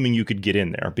even assuming you could get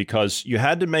in there, because you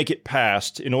had to make it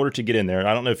past in order to get in there.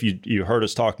 I don't know if you heard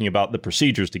us talking about the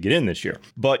procedures to get in this year,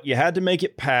 but you had to make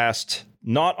it past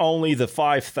not only the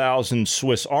 5,000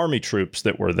 Swiss Army troops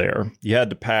that were there. You had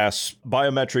to pass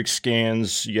biometric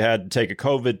scans. You had to take a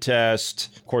COVID test.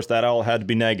 Of course, that all had to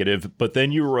be negative, but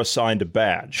then you were assigned a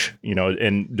badge,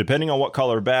 and depending on what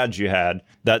color badge you had,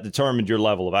 that determined your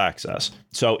level of access.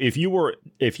 So if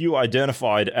you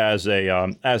identified as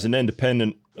an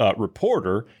independent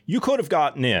reporter, you could have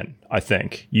gotten in, I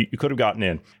think. You could have gotten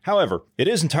in. However, it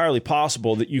is entirely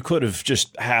possible that you could have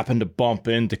just happened to bump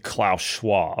into Klaus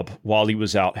Schwab while he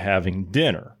was out having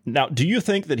dinner. Now, do you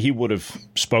think that he would have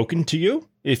spoken to you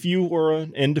if you were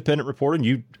an independent reporter and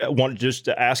you wanted just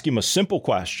to ask him a simple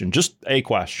question, just a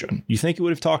question? You think he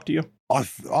would have talked to you?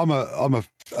 I'm a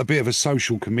bit of a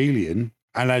social chameleon,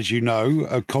 and as you know,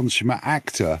 a consummate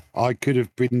actor. I could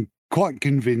have been quite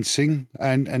convincing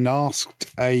and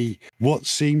asked what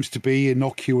seems to be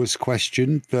innocuous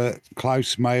question that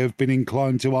Klaus may have been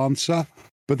inclined to answer.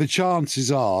 But the chances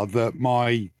are that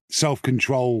my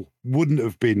self-control wouldn't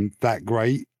have been that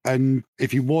great. And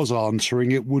if he was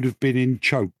answering, it would have been in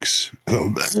chokes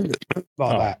like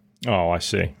that. Oh, I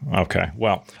see. Okay.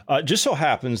 Well, just so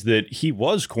happens that he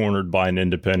was cornered by an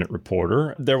independent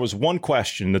reporter. There was one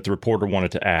question that the reporter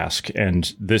wanted to ask,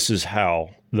 and this is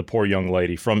how the poor young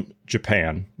lady from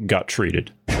Japan got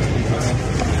treated.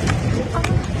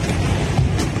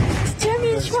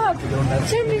 Chairman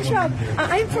Schwab,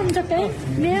 I'm from Japan.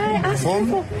 May I ask you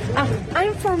for...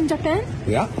 I'm from Japan.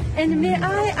 Yeah. And may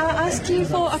I ask you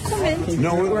for a comment?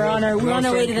 No, we're on our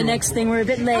way to the next thing. We're a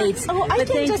bit late. I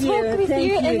can just walk with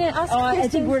you and then ask questions. I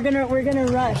think we're gonna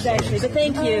rush actually. But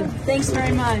thank you. Thanks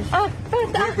very much.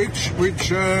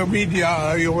 Which media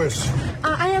are you with?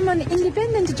 I am an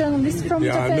independent journalist from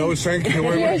Japan. No, thank you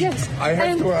very much. Yes. I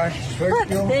have to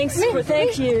ask.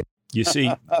 Thank you. You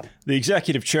see, the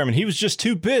executive chairman, he was just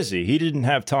too busy. He didn't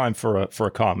have time for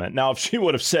a comment. Now, if she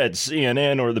would have said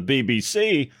CNN or the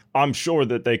BBC, I'm sure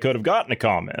that they could have gotten a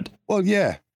comment. Well,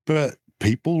 yeah, but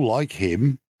people like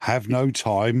him have no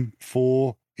time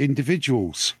for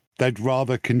individuals. They'd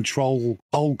rather control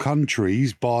whole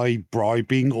countries by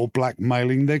bribing or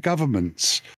blackmailing their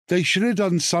governments. They should have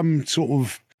done some sort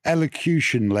of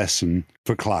elocution lesson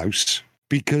for Klaus,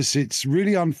 because it's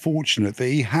really unfortunate that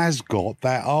he has got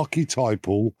that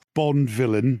archetypal Bond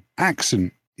villain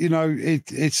accent.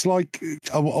 It's like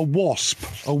a wasp.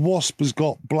 A wasp has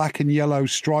got black and yellow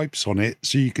stripes on it,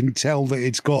 so you can tell that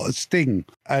it's got a sting.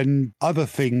 And other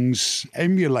things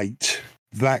emulate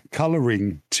that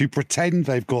colouring to pretend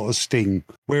they've got a sting,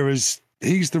 whereas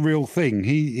he's the real thing.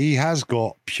 He has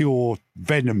got pure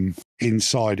venom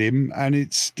inside him, and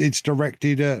it's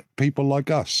directed at people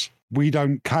like us. We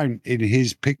don't count in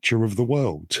his picture of the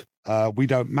world. We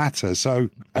don't matter. So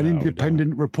an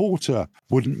independent reporter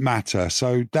wouldn't matter.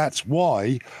 So that's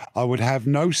why I would have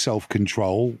no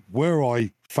self-control were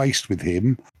I faced with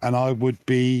him, and I would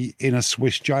be in a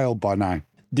Swiss jail by now.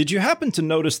 Did you happen to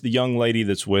notice the young lady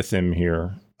that's with him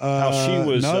here? How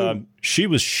she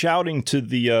was shouting to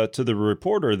the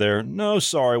reporter there, "No,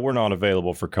 sorry, we're not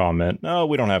available for comment. No,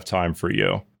 we don't have time for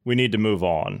you. We need to move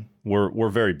on. We're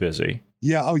very busy."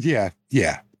 Yeah. Oh, yeah.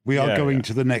 We are going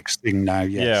to the next thing now.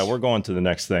 Yes. Yeah, we're going to the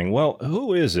next thing. Well,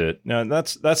 who is it? Now,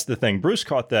 that's the thing. Bruce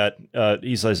caught that.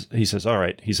 He says, all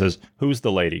right. He says, who's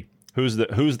the lady? Who's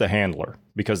the handler?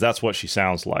 Because that's what she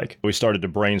sounds like. We started to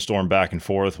brainstorm back and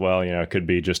forth. Well, it could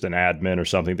be just an admin or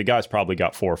something. The guy's probably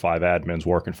got 4 or 5 admins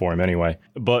working for him anyway.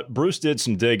 But Bruce did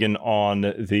some digging on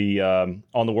the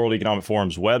World Economic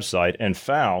Forum's website and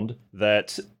found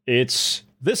that it's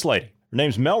this lady. Her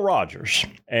name's Mel Rogers,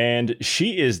 and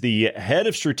she is the head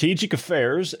of strategic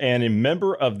affairs and a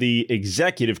member of the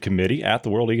executive committee at the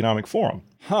World Economic Forum.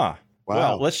 Huh. Wow.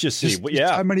 Well, let's just see.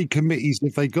 How many committees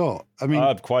have they got? I mean,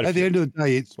 quite a at few. the end of the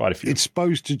day, it's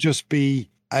supposed to just be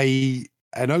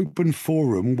an open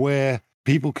forum where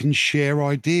people can share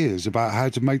ideas about how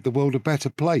to make the world a better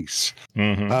place.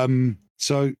 Mm-hmm.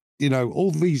 So,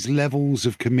 all these levels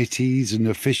of committees and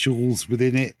officials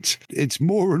within it. It's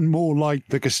more and more like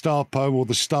the Gestapo or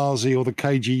the Stasi or the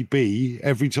KGB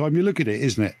every time you look at it,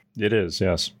 isn't it? It is,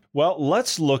 yes. Well,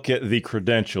 let's look at the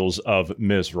credentials of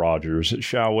Ms. Rogers,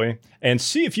 shall we? And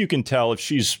see if you can tell if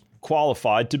she's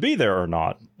qualified to be there or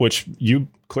not, which you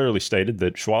clearly stated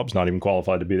that Schwab's not even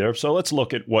qualified to be there. So let's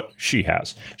look at what she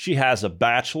has. She has a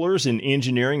bachelor's in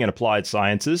engineering and applied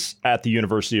sciences at the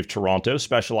University of Toronto,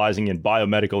 specializing in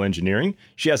biomedical engineering.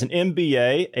 She has an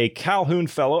MBA, a Calhoun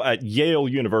Fellow at Yale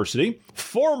University,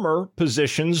 former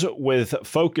positions with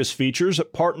Focus Features,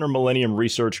 Partner Millennium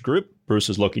Research Group. Bruce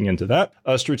is looking into that.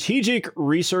 A strategic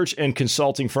research and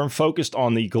consulting firm focused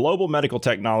on the global medical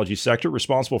technology sector,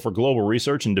 responsible for global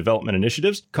research and development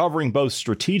initiatives, covering both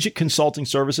strategic consulting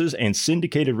services and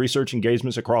syndicated research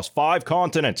engagements across 5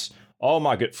 continents. Oh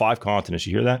my good, 5 continents,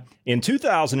 you hear that? In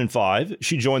 2005,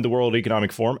 she joined the World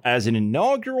Economic Forum as an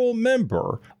inaugural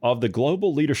member of the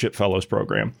Global Leadership Fellows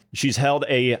Program. She's held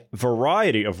a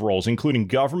variety of roles, including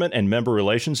government and member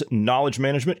relations, knowledge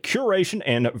management, curation,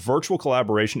 and virtual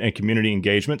collaboration and community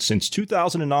engagement since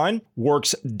 2009,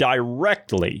 works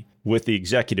directly with the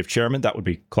executive chairman, that would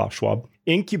be Klaus Schwab,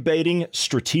 incubating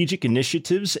strategic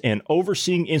initiatives and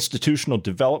overseeing institutional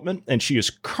development, and she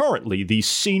is currently the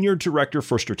Senior Director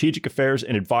for Strategic Affairs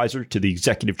and advisor to the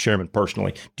executive chairman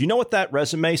personally. Do you know what that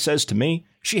resume says to me?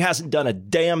 She hasn't done a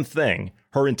damn thing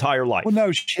her entire life. Well,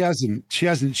 no, she hasn't.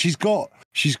 She's got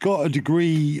a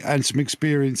degree and some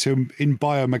experience in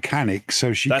biomechanics,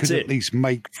 so she could at least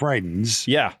make friends.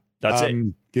 Yeah, that's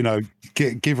it.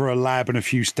 Give her a lab and a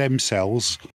few stem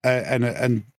cells,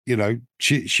 and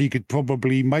she could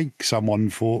probably make someone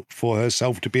for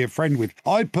herself to be a friend with.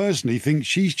 I personally think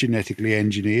she's genetically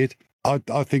engineered.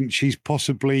 I think she's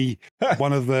possibly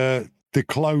one of the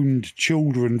cloned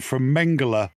children from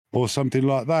Mengele or something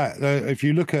like that. If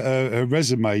you look at her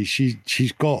resume,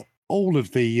 she's got all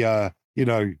of the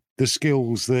the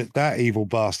skills that evil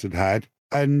bastard had,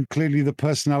 and clearly the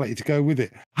personality to go with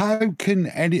it. How can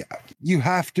you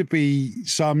have to be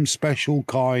some special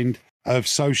kind of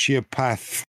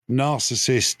sociopath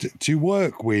narcissist to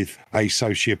work with a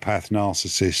sociopath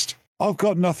narcissist? I've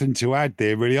got nothing to add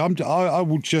there, really. I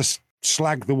will just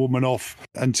slag the woman off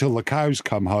until the cows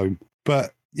come home.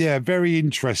 But yeah, very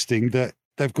interesting that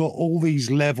they've got all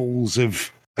these levels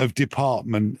of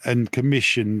department and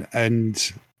commission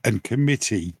and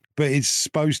committee, but it's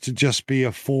supposed to just be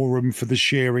a forum for the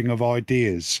sharing of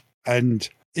ideas. And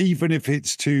even if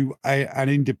it's to an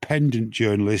independent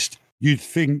journalist, you'd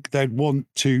think they'd want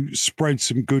to spread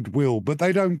some goodwill, but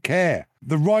they don't care.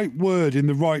 The right word in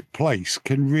the right place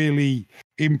can really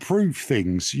improve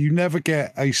things. You never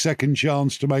get a second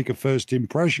chance to make a first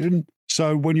impression.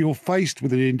 So when you're faced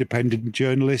with an independent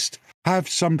journalist, have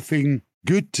something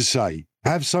good to say.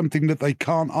 Have something that they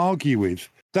can't argue with.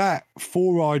 That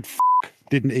four-eyed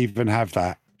didn't even have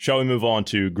that. Shall we move on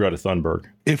to Greta Thunberg?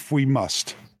 If we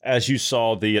must. As you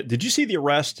saw did you see the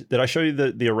arrest? Did I show you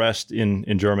the arrest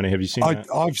in Germany? Have you seen that?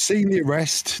 I've seen the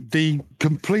arrest. The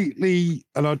completely,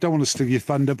 and I don't want to steal your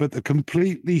thunder, but the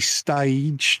completely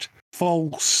staged,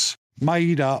 false,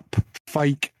 made up,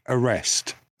 fake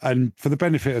arrest. And for the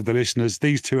benefit of the listeners,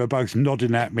 these two are both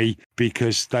nodding at me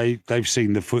because they've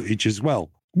seen the footage as well.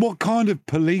 What kind of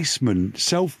policeman,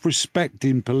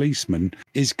 self-respecting policeman,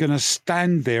 is going to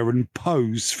stand there and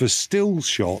pose for still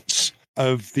shots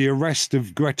of the arrest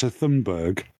of Greta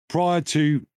Thunberg prior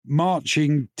to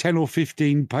marching 10 or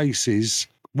 15 paces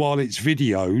while it's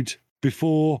videoed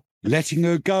before letting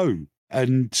her go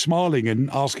and smiling and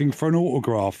asking for an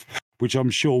autograph, which I'm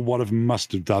sure one of them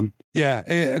must have done? Yeah,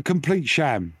 a complete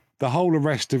sham. The whole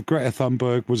arrest of Greta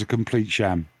Thunberg was a complete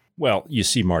sham. Well, you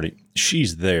see, Marty,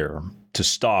 she's there to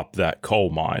stop that coal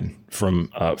mine from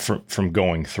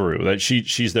going through. That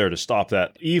she's there to stop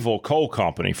that evil coal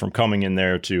company from coming in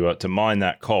there to mine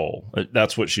that coal.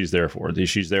 That's what she's there for.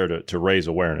 She's there to raise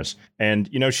awareness. And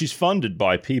she's funded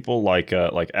by people like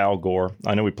Al Gore.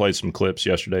 I know we played some clips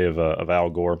yesterday of Al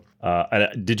Gore.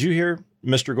 Did you hear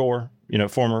Mr. Gore?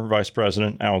 Former Vice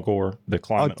President Al Gore, the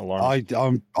climate alarmist.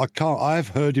 I've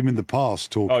heard him in the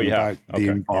past talking about the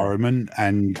environment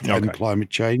and climate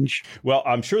change. Well,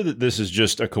 I'm sure that this is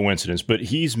just a coincidence, but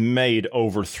he's made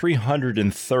over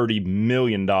 $330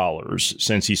 million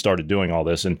since he started doing all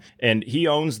this, and he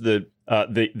owns the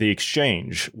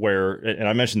exchange where, and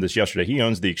I mentioned this yesterday, he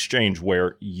owns the exchange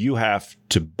where you have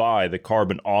to buy the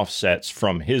carbon offsets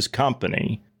from his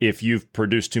company if you've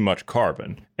produced too much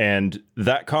carbon. And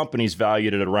that company's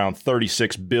valued at around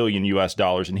 $36 billion US.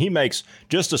 And he makes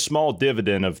just a small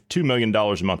dividend of $2 million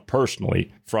a month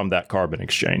personally from that carbon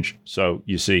exchange. So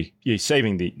you see, he's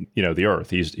saving the earth.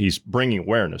 He's bringing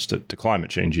awareness to climate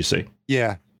change, you see.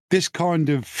 Yeah. This kind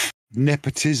of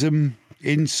nepotism,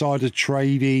 insider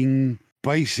trading,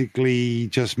 basically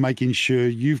just making sure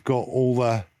you've got all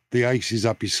the aces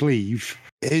up your sleeve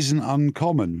isn't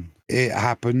uncommon. It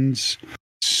happens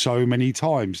so many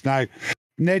times. Now,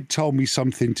 Ned told me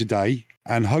something today,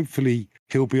 and hopefully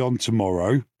he'll be on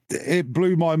tomorrow. It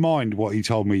blew my mind what he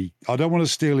told me. I don't want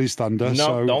to steal his thunder. No,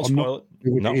 so don't spoil it.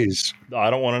 No. It is.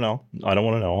 I don't want to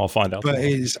know. I'll find out. But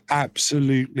it is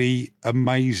absolutely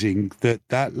amazing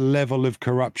that level of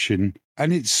corruption,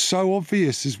 and it's so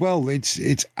obvious as well.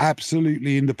 It's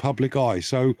absolutely in the public eye.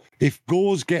 So if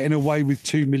Gore's getting away with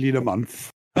 $2 million a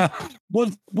month,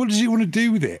 what does he want to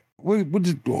do with it? If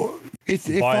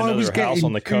buy I was another house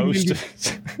on the coast.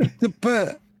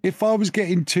 But if I was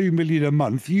getting $2 million a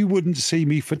month, you wouldn't see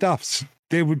me for duffs.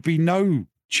 There would be no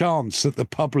chance that the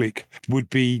public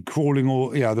would be crawling,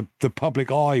 or the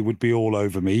public eye would be all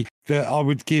over me. That I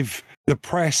would give the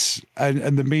press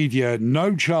and the media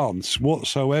no chance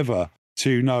whatsoever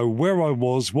to know where I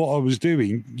was, what I was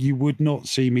doing. You would not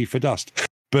see me for dust.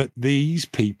 But these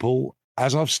people,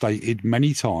 as I've stated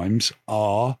many times,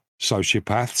 are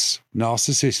sociopaths,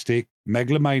 narcissistic,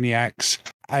 megalomaniacs,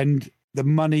 and the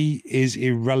money is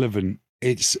irrelevant.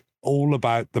 It's all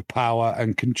about the power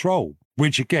and control,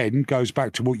 which again goes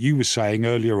back to what you were saying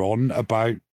earlier on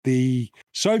about the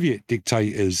Soviet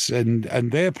dictators and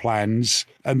their plans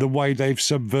and the way they've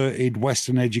subverted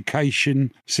Western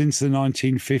education since the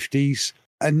 1950s.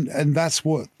 And that's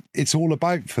what it's all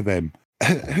about for them.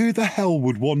 Who the hell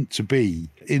would want to be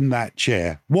in that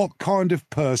chair? What kind of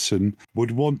person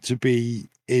would want to be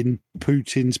in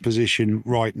Putin's position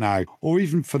right now? Or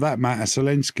even for that matter,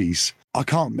 Zelensky's? I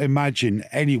can't imagine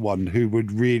anyone who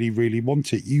would really, really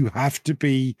want it. You have to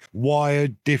be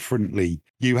wired differently.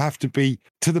 You have to be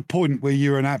to the point where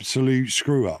you're an absolute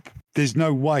screw up. There's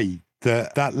no way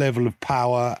that level of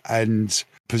power and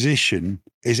position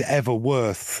is ever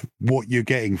worth what you're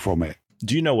getting from it.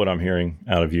 Do you know what I'm hearing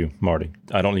out of you, Marty?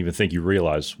 I don't even think you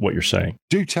realize what you're saying.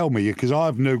 Do tell me, because I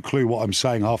have no clue what I'm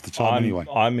saying half the time anyway.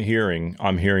 I'm hearing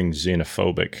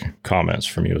xenophobic comments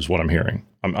from you is what I'm hearing.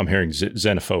 I'm hearing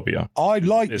xenophobia. I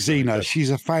like Xena. She's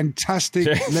a fantastic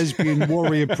lesbian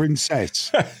warrior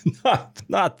princess.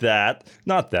 Not that.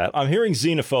 I'm hearing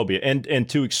xenophobia. And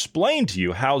to explain to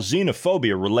you how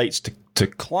xenophobia relates to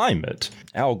climate,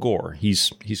 Al Gore, he's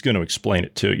going to explain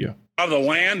it to you. Of the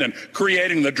land and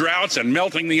creating the droughts and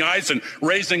melting the ice and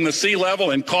raising the sea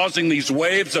level and causing these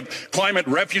waves of climate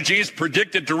refugees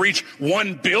predicted to reach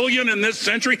 1 billion in this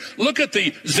century. Look at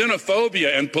the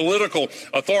xenophobia and political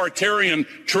authoritarian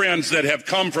trends that have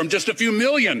come from just a few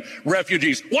million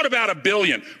refugees. What about 1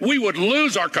 billion? We would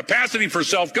lose our capacity for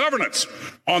self-governance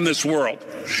on this world.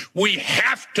 We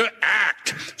have to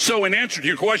act. So in answer to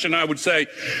your question, I would say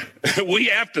we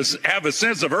have to have a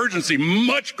sense of urgency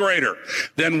much greater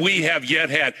than we have yet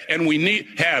had, and we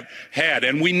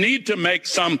need to make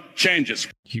some changes.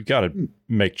 You got to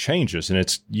make changes,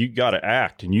 and you got to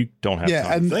act, and you don't have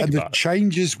time to think and about the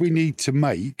changes we need to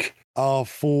make are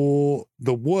for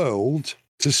the world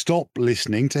to stop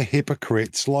listening to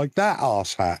hypocrites like that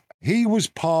arsehat. He was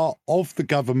part of the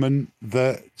government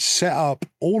that set up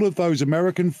all of those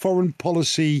American foreign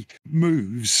policy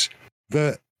moves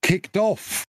that kicked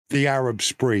off the Arab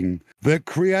Spring, that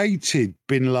created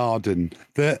bin Laden,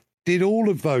 that did all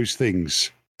of those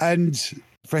things. And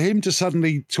for him to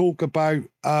suddenly talk about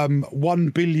 1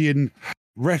 billion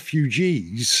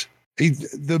refugees,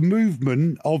 the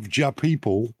movement of Ja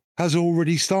people has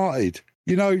already started.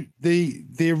 You know, the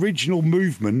original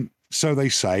movement, so they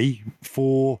say,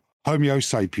 for Homo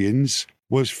sapiens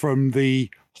was from the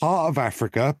heart of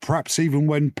Africa, perhaps even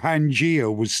when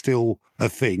Pangea was still a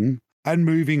thing, and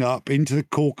moving up into the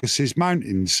Caucasus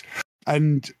Mountains.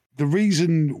 And the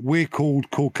reason we're called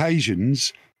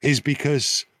Caucasians is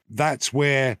because that's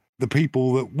where the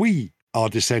people that we are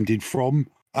descended from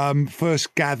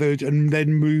first gathered and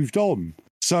then moved on.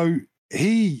 So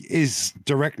he is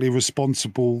directly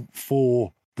responsible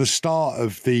for the start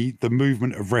of the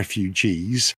movement of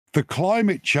refugees. The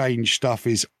climate change stuff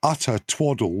is utter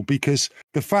twaddle, because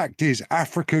the fact is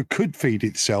Africa could feed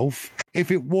itself if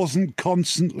it wasn't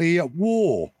constantly at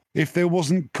war, if there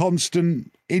wasn't constant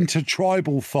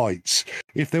intertribal fights,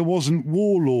 if there wasn't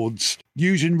warlords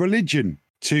using religion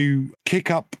to kick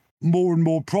up more and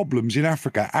more problems in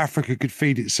Africa. Africa could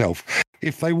feed itself.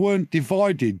 If they weren't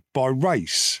divided by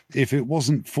race, if it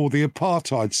wasn't for the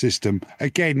apartheid system,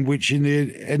 again, which in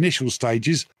the initial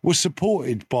stages was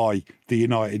supported by the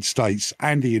United States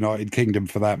and the United Kingdom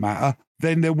for that matter,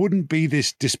 then there wouldn't be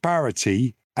this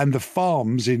disparity, and the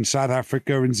farms in South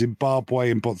Africa and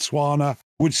Zimbabwe and Botswana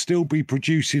would still be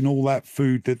producing all that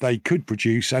food that they could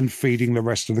produce and feeding the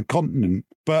rest of the continent.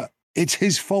 But it's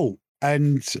his fault.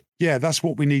 And yeah, that's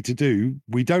what we need to do.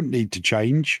 We don't need to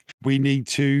change. We need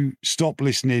to stop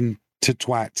listening to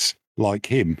twats like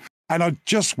him. And I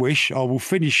just wish, I will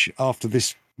finish after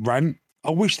this rant, I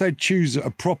wish they'd choose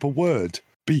a proper word,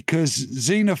 because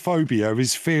xenophobia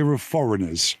is fear of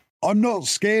foreigners. I'm not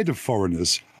scared of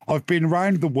foreigners. I've been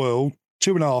around the world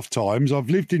 2.5 times. I've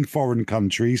lived in foreign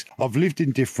countries. I've lived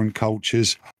in different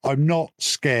cultures. I'm not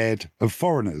scared of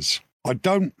foreigners. I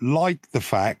don't like the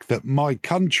fact that my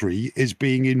country is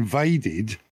being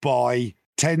invaded by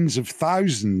tens of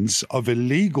thousands of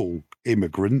illegal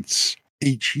immigrants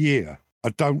each year. I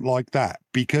don't like that,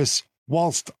 because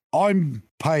whilst I'm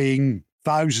paying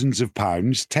thousands of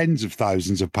pounds, tens of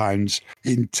thousands of pounds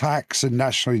in tax and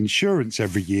national insurance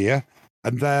every year,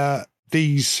 and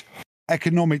these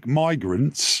economic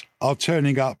migrants are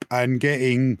turning up and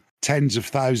getting tens of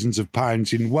thousands of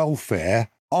pounds in welfare,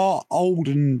 our old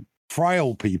and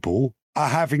frail people are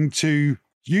having to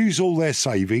use all their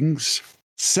savings,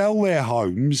 sell their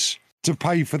homes to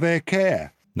pay for their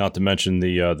care. Not to mention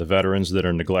the veterans that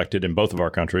are neglected in both of our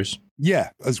countries.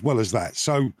 Yeah, as well as that.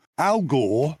 So Al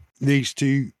Gore needs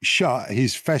to shut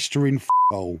his festering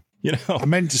hole. You know, I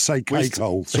meant to say cake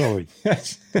hole. Sorry.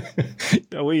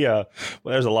 Well,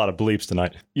 there's a lot of bleeps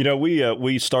tonight. You know,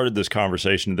 we started this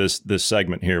conversation, this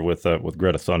segment here with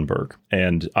Greta Thunberg,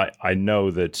 and I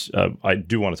know that I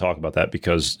do want to talk about that,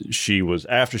 because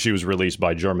after she was released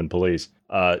by German police,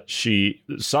 she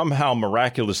somehow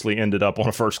miraculously ended up on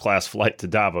a first-class flight to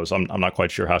Davos. I'm not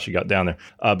quite sure how she got down there,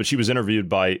 but she was interviewed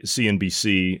by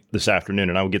CNBC this afternoon,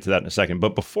 and I will get to that in a second.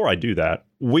 But before I do that,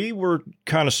 we were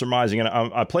kind of surmising, and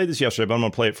I played this yesterday, but I'm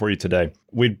going to play it for you today.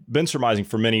 We've been surmising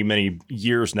for many, many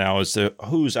years now as to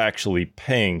who's actually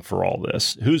paying for all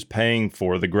this, who's paying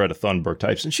for the Greta Thunberg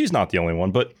types, and she's not the only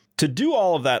one, but to do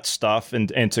all of that stuff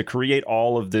and to create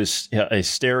all of this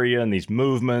hysteria and these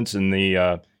movements and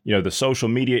the social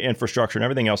media infrastructure and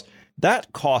everything else,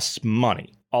 that costs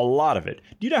money. A lot of it.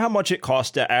 Do you know how much it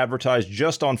costs to advertise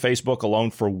just on Facebook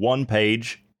alone for one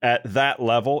page at that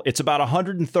level? It's about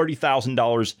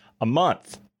 $130,000 a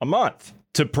month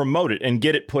to promote it and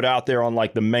get it put out there on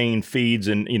like the main feeds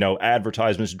and,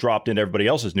 advertisements dropped into everybody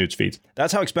else's news feeds.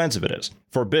 That's how expensive it is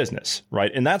for business,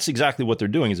 right? And that's exactly what they're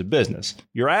doing as a business.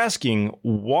 You're asking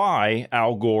why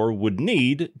Al Gore would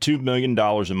need $2 million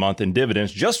a month in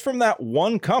dividends just from that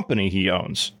one company he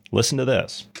owns. Listen to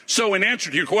this. So in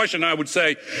answer to your question, I would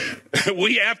say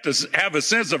we have to have a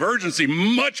sense of urgency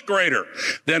much greater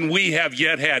than we have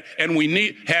yet had, and we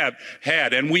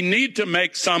need to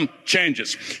make some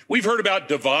changes. We've heard about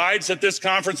divides at this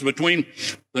conference between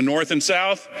the North and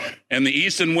South and the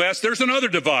East and West. There's another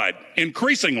divide,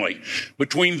 increasingly,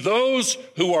 between those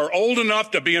who are old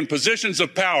enough to be in positions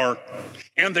of power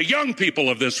and the young people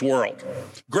of this world.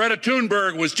 Greta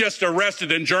Thunberg was just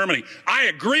arrested in Germany. I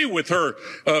agree with her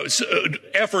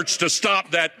efforts to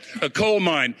stop that coal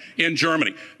mine in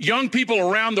Germany. Young people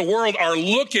around the world are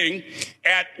looking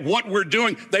at what we're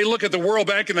doing. They look at the World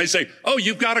Bank and they say, oh,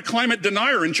 you've got a climate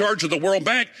denier in charge of the World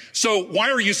Bank. So why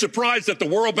are you surprised that the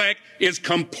World Bank is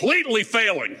completely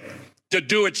failing to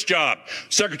do its job?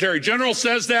 Secretary General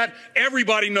says that.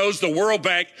 Everybody knows the World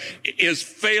Bank is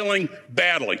failing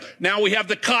badly. Now we have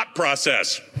the COP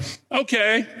process.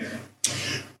 Okay.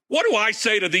 What do I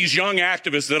say to these young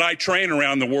activists that I train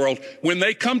around the world when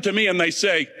they come to me and they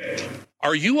say,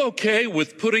 are you okay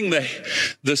with putting the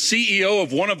CEO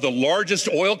of one of the largest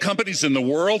oil companies in the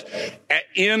world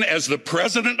in as the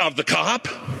president of the COP?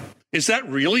 Is that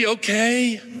really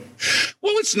okay?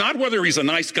 Well, it's not whether he's a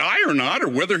nice guy or not, or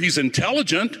whether he's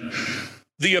intelligent.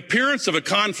 The appearance of a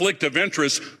conflict of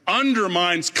interest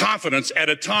undermines confidence at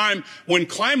a time when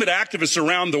climate activists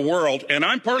around the world, and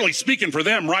I'm partly speaking for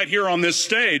them right here on this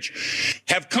stage,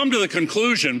 have come to the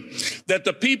conclusion that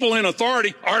the people in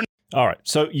authority are... All right.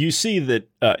 So you see that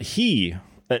he,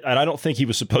 and I don't think he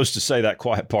was supposed to say that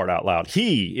quiet part out loud,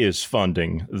 he is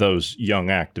funding those young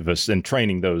activists and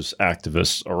training those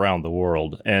activists around the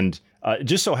world. And it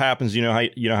just so happens, you know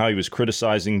how he was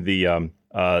criticizing the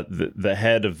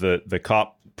head of the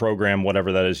COP program,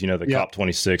 whatever that is, the COP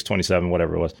 26, 27,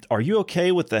 whatever it was. Are you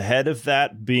okay with the head of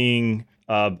that being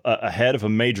a head of a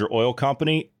major oil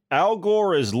company? Al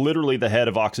Gore is literally the head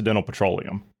of Occidental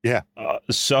Petroleum. Yeah.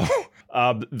 So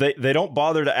They don't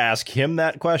bother to ask him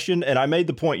that question. And I made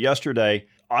the point yesterday.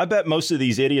 I bet most of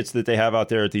these idiots that they have out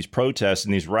there at these protests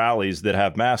and these rallies that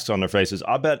have masks on their faces,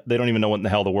 I bet they don't even know what in the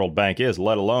hell the World Bank is,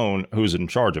 let alone who's in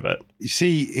charge of it. You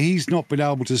see, he's not been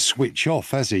able to switch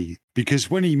off, has he? Because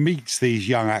when he meets these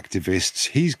young activists,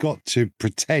 he's got to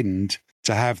pretend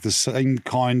to have the same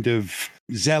kind of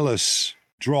zealous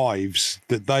drives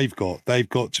that they've got. They've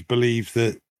got to believe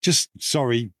that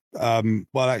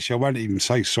well, actually, I won't even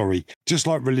say sorry. Just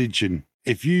like religion.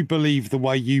 If you believe the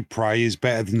way you pray is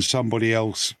better than somebody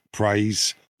else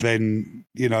prays, then,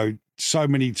 so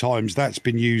many times that's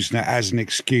been used as an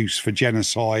excuse for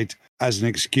genocide, as an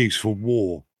excuse for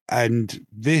war. And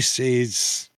this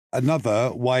is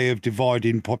another way of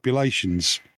dividing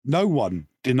populations. No one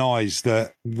denies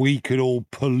that we could all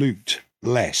pollute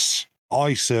less.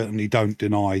 I certainly don't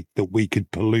deny that we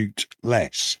could pollute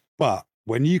less. But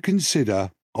when you consider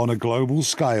on a global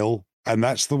scale, and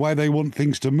that's the way they want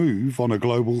things to move on a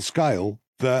global scale,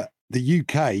 that the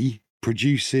UK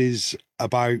produces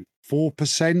about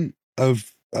 4%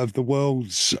 of the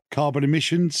world's carbon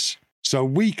emissions. So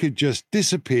we could just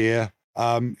disappear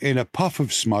in a puff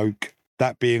of smoke,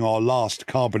 that being our last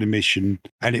carbon emission,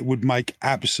 and it would make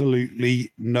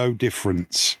absolutely no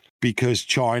difference because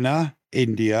China,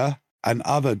 India, and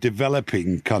other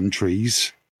developing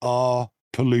countries are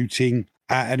polluting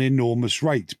at an enormous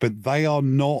rate, but they are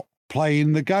not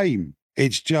playing the game.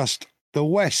 It's just the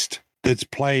West that's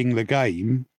playing the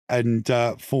game and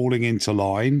falling into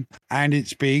line, and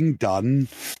it's being done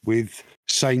with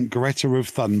Saint Greta of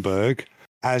Thunberg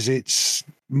as its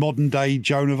modern day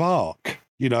Joan of Arc.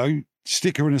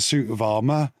 Stick her in a suit of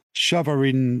armor, shove her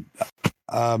in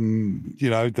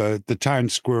the town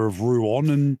square of Rouen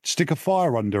and stick a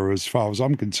fire under her, as far as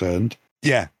I'm concerned.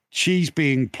 Yeah, she's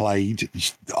being played.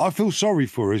 I feel sorry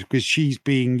for her because she's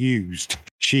being used.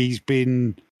 She's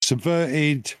been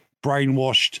subverted,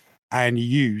 brainwashed, and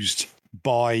used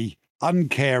by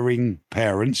uncaring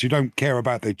parents who don't care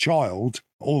about their child.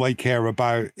 All they care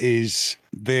about is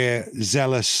their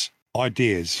zealous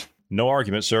ideas. No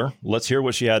argument, sir. Let's hear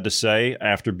what she had to say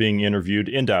after being interviewed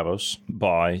in Davos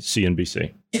by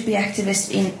CNBC. Should be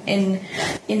activists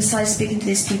inside speaking to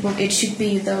these people. It should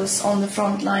be those on the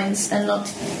front lines and not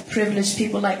privileged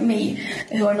people like me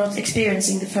who are not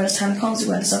experiencing the first-hand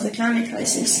consequences of the climate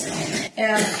crisis.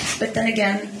 But then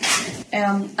again,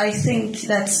 I think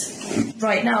that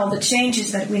right now the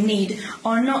changes that we need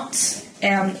are not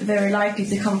very likely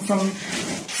to come from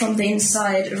the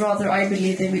inside. Rather, I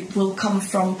believe they will come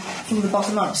from the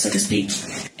bottom up, so to speak.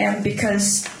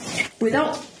 Because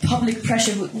without public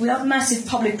pressure, without massive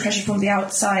public pressure from the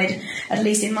outside, at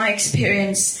least in my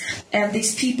experience,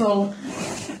 these people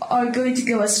are going to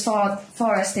go as far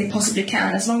as they possibly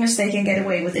can. As long as they can get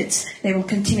away with it, they will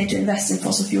continue to invest in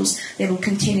fossil fuels. They will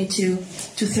continue to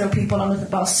throw people under the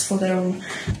bus for their own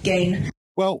gain.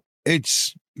 Well,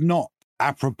 it's not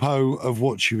apropos of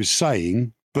what she was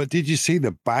saying, but did you see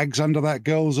the bags under that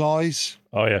girl's eyes?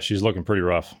 Oh, yeah, she's looking pretty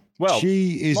rough. Well,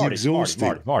 she is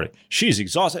exhausted. Marty, she's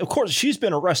exhausted. Of course, she's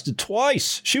been arrested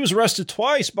twice. She was arrested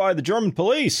twice by the German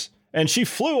police, and she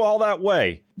flew all that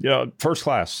way, first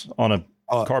class on a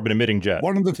carbon-emitting jet.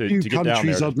 One of the few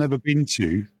countries I've never been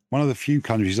to. One of the few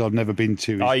countries I've never been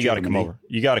to. Oh, you got to come over.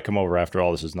 You got to come over after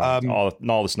all this is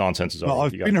all this nonsense is over.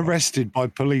 I've been arrested by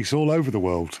police all over the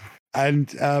world,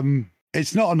 and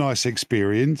it's not a nice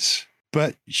experience.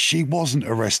 But she wasn't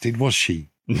arrested, was she?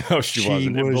 No, she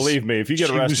wasn't. And believe me, if you get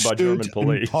arrested by German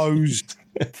police, posed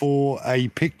for a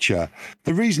picture.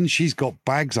 The reason she's got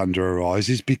bags under her eyes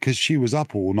is because she was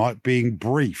up all night being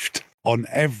briefed on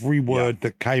every word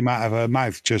that came out of her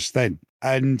mouth just then.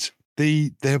 And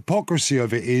the hypocrisy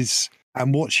of it is,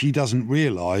 and what she doesn't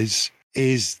realize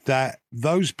is that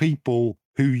those people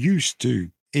who used to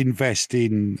invest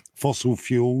in fossil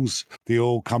fuels, the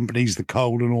oil companies, the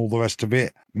coal and all the rest of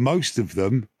it, most of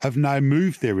them have now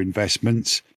moved their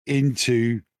investments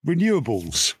into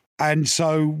renewables. And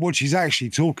so what she's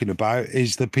actually talking about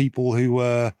is the people who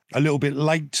were a little bit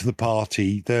late to the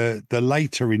party, the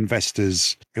later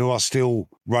investors who are still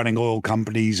running oil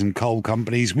companies and coal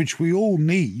companies, which we all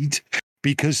need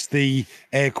because the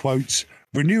air quotes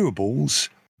renewables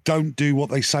don't do what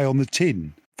they say on the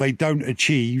tin. They don't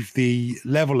achieve the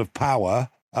level of power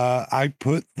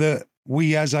output that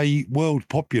we as a world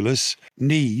populace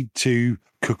need to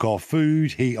cook our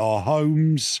food, heat our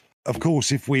homes. Of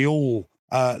course, if we all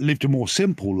lived a more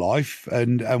simple life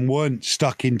and weren't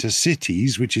stuck into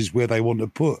cities, which is where they want to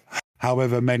put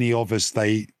however many of us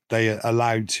they are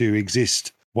allowed to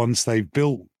exist once they've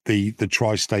built the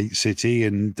tri-state city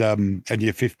and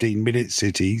your 15-minute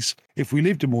cities. If we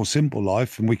lived a more simple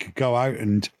life and we could go out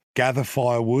and gather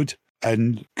firewood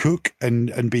and cook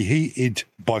and be heated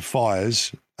by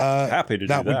fires, happy to do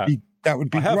that. That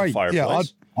would be I have great. A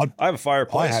fireplace. I have a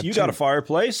fireplace. You got a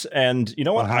fireplace, and you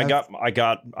know what? I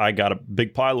got a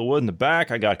big pile of wood in the back.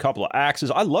 I got a couple of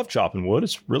axes. I love chopping wood.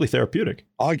 It's really therapeutic.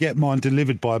 I get mine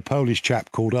delivered by a Polish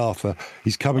chap called Arthur.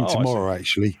 He's coming tomorrow,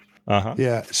 actually. Uh-huh.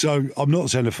 Yeah. So I'm not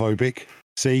xenophobic.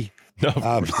 See. No, of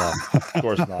course not. Of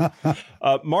course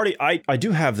not. Marty, I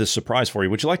do have this surprise for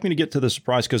you. Would you like me to get to the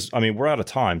surprise? Because, I mean, we're out of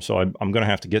time, so I'm going to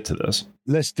have to get to this.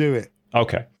 Let's do it.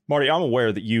 Okay. Marty, I'm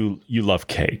aware that you love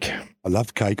cake. I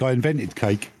love cake. I invented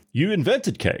cake. You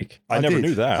invented cake? I never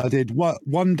knew that. I did.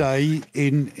 One day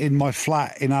in my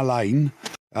flat in Al Ain,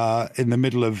 in the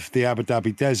middle of the Abu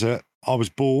Dhabi desert, I was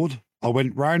bored. I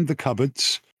went round the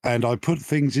cupboards and I put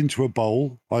things into a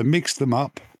bowl. I mixed them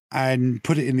up and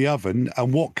put it in the oven,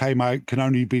 and what came out can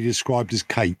only be described as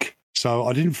cake. So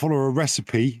I didn't follow a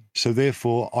recipe, so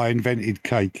therefore I invented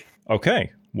cake.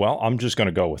 Okay. Well, I'm just going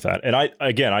to go with that. And I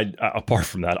apart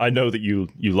from that, I know that you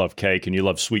love cake and you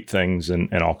love sweet things and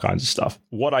all kinds of stuff.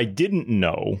 What I didn't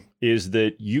know is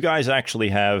that you guys actually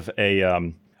have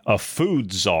a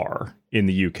food czar in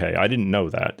the UK. I didn't know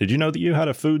that. Did you know that you had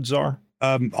a food czar?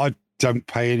 I don't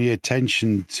pay any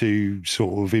attention to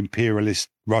sort of imperialist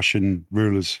Russian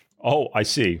rulers. Oh, I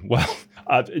see. Well,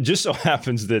 it just so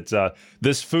happens that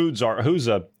this food czar, who's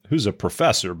a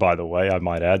professor, by the way, I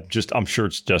might add. I'm sure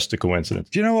it's just a coincidence.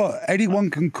 Do you know what?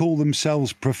 Anyone can call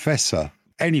themselves professor.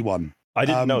 Anyone. I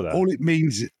didn't know that. All it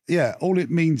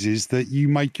means is that you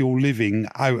make your living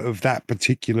out of that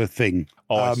particular thing.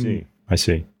 Oh, I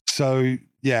see. So,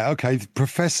 yeah, okay.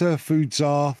 Professor, food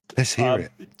czar. Let's hear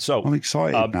it. So I'm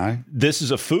excited now. This is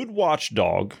a food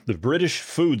watchdog. The British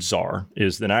food czar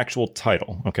is an actual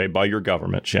title, okay, by your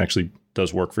government. She actually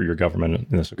does work for your government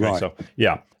in this. Okay, right. So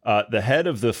yeah, the head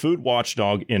of the food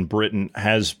watchdog in Britain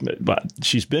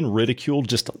she's been ridiculed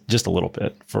just a little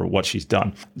bit for what she's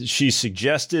done. She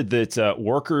suggested that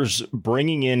workers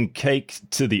bringing in cake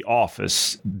to the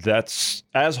office, that's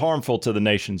as harmful to the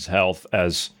nation's health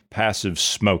as passive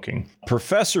smoking.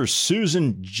 Professor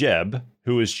Susan Jebb,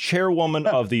 who is chairwoman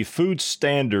of the Food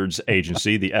Standards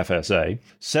Agency, the FSA,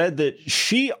 said that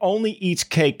she only eats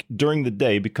cake during the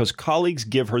day because colleagues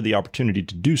give her the opportunity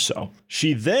to do so.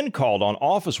 She then called on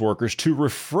office workers to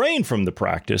refrain from the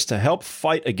practice to help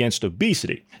fight against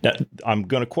obesity. Now, I'm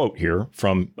going to quote here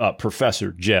from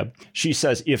Professor Jebb. She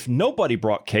says, "If nobody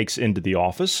brought cakes into the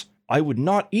office, I would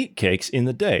not eat cakes in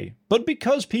the day. But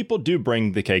because people do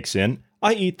bring the cakes in,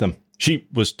 I eat them." She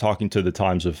was talking to the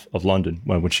Times of London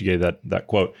when she gave that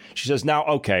quote. She says, now,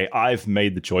 okay, I've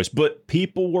made the choice, but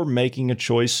people were making a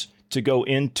choice to go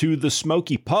into the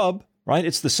smoky pub, right?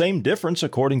 It's the same difference,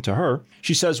 according to her.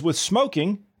 She says, with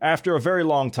smoking, after a very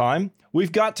long time,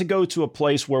 we've got to go to a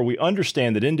place where we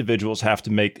understand that individuals have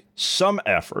to make some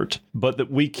effort, but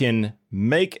that we can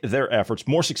make their efforts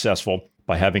more successful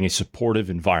by having a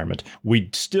supportive environment. We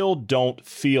still don't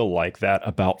feel like that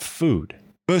about food.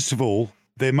 First of all,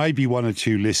 there may be one or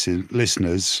two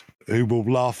listeners who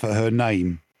will laugh at her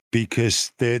name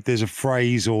because there's a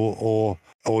phrase or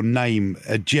name,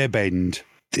 a jeb end,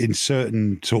 in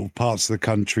certain sort of parts of the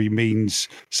country means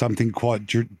something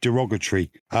quite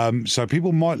derogatory. So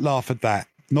people might laugh at that.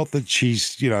 Not that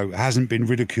she's, hasn't been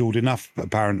ridiculed enough,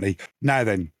 apparently. Now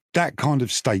then, that kind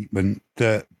of statement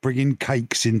that bringing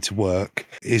cakes into work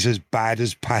is as bad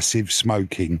as passive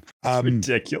smoking.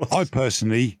 Ridiculous. I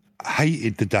personally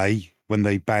hated the day when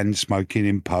they banned smoking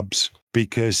in pubs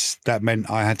because that meant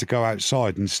I had to go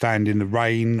outside and stand in the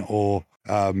rain or,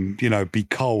 be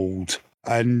cold.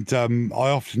 And I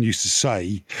often used to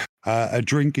say, a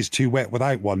drink is too wet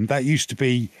without one. That used to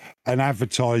be an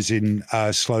advertising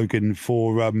slogan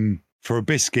for a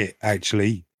biscuit,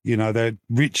 actually. They're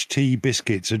rich tea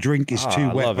biscuits. A drink is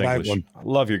too wet without one. I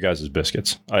love your guys'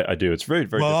 biscuits. I do. It's very,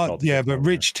 very difficult. Yeah, but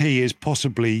rich tea is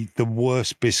possibly the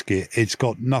worst biscuit. It's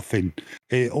got nothing.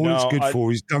 All it's good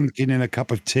for is dunking in a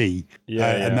cup of tea.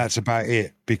 And that's about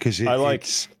it because I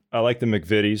like the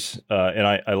McVitie's, and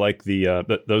I like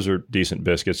those are decent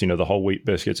biscuits, the whole wheat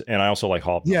biscuits. And I also like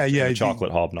hobnobs. Yeah.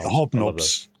 Chocolate hobnobs.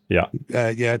 Hobnobs. Yeah.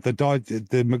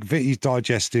 The McVitie's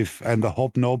digestive and the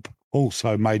hobnob,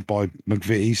 also made by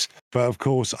McVitie's, but of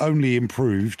course only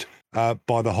improved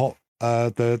by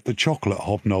the chocolate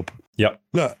hobnob. Yep.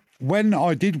 Look, when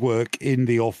I did work in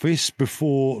the office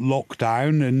before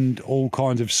lockdown and all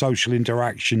kinds of social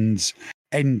interactions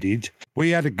ended,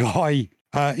 we had a guy,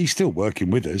 he's still working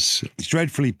with us, he's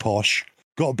dreadfully posh,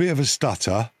 got a bit of a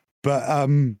stutter, but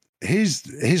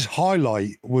his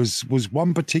highlight was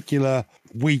one particular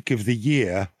week of the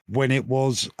year when it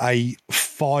was a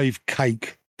 5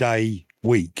 cake day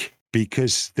week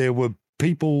because there were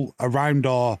people around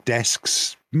our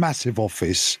desks, massive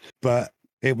office, but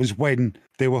it was when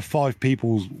there were 5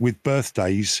 people with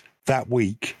birthdays that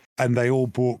week and they all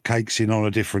brought cakes in on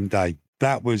a different day.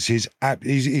 That was his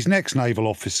next naval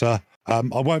officer. I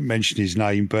won't mention his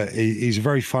name, but he's a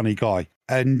very funny guy.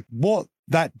 And what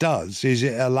that does is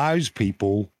it allows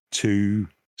people to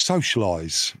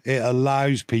socialize. It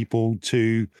allows people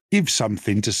to give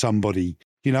something to somebody.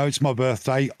 You know, it's my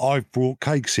birthday. I've brought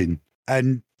cakes in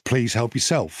and please help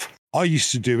yourself. I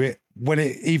used to do it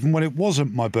even when it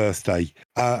wasn't my birthday,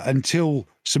 until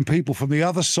some people from the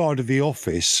other side of the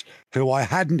office who I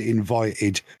hadn't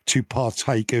invited to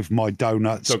partake of my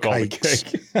donuts, cakes.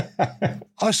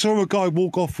 I saw a guy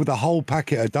walk off with a whole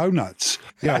packet of donuts.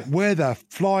 Where the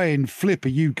flying flip are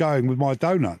you going with my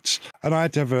donuts? And I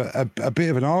had to have a bit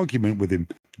of an argument with him,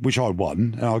 which I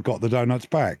won, and I got the donuts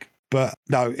back. But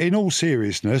no, in all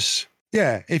seriousness,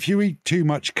 yeah, if you eat too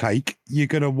much cake, you're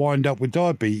going to wind up with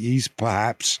diabetes,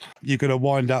 perhaps. You're going to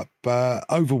wind up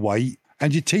overweight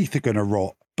and your teeth are going to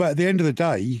rot. But at the end of the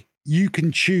day, you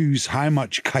can choose how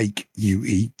much cake you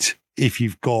eat if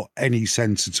you've got any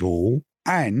sense at all.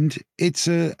 And it's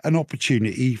an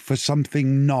opportunity for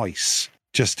something nice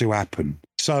just to happen.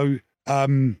 So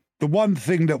the one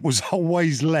thing that was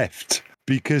always left,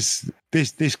 because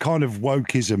this kind of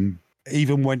wokeism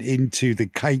even went into the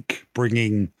cake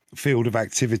bringing field of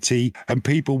activity, and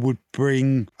people would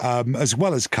bring, as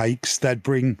well as cakes, they'd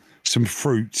bring some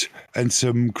fruit and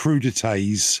some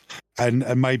crudités and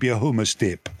maybe a hummus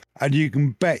dip. And you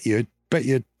can bet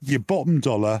your bottom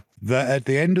dollar that at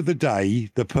the end of the day,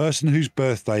 the person whose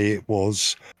birthday it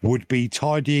was would be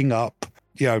tidying up,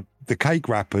 the cake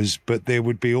wrappers, but there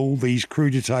would be all these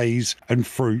crudités and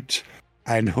fruit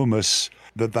and hummus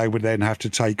that they would then have to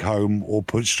take home or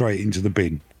put straight into the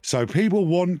bin. So people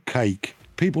want cake.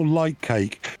 People like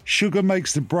cake. Sugar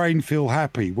makes the brain feel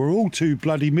happy. We're all too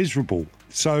bloody miserable.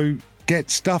 So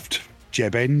get stuffed,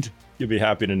 Jeb End. You'll be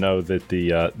happy to know that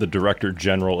the Director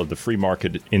General of the Free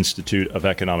Market Institute of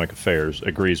Economic Affairs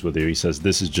agrees with you. He says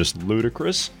this is just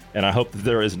ludicrous, and I hope that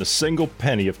there isn't a single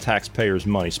penny of taxpayers'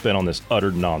 money spent on this utter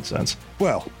nonsense.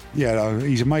 Well, yeah,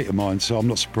 he's a mate of mine, so I'm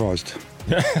not surprised.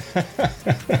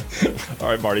 All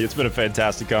right, Marty, it's been a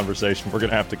fantastic conversation. We're going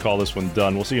to have to call this one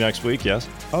done. We'll see you next week, yes?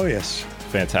 Oh, yes.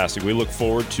 Fantastic. We look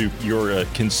forward to your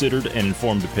considered and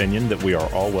informed opinion that we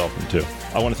are all welcome to.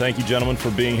 I want to thank you, gentlemen,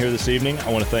 for being here this evening.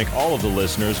 I want to thank all of the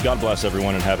listeners. God bless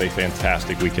everyone and have a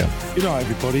fantastic weekend. Good night,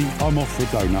 everybody. I'm off for a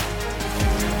donut.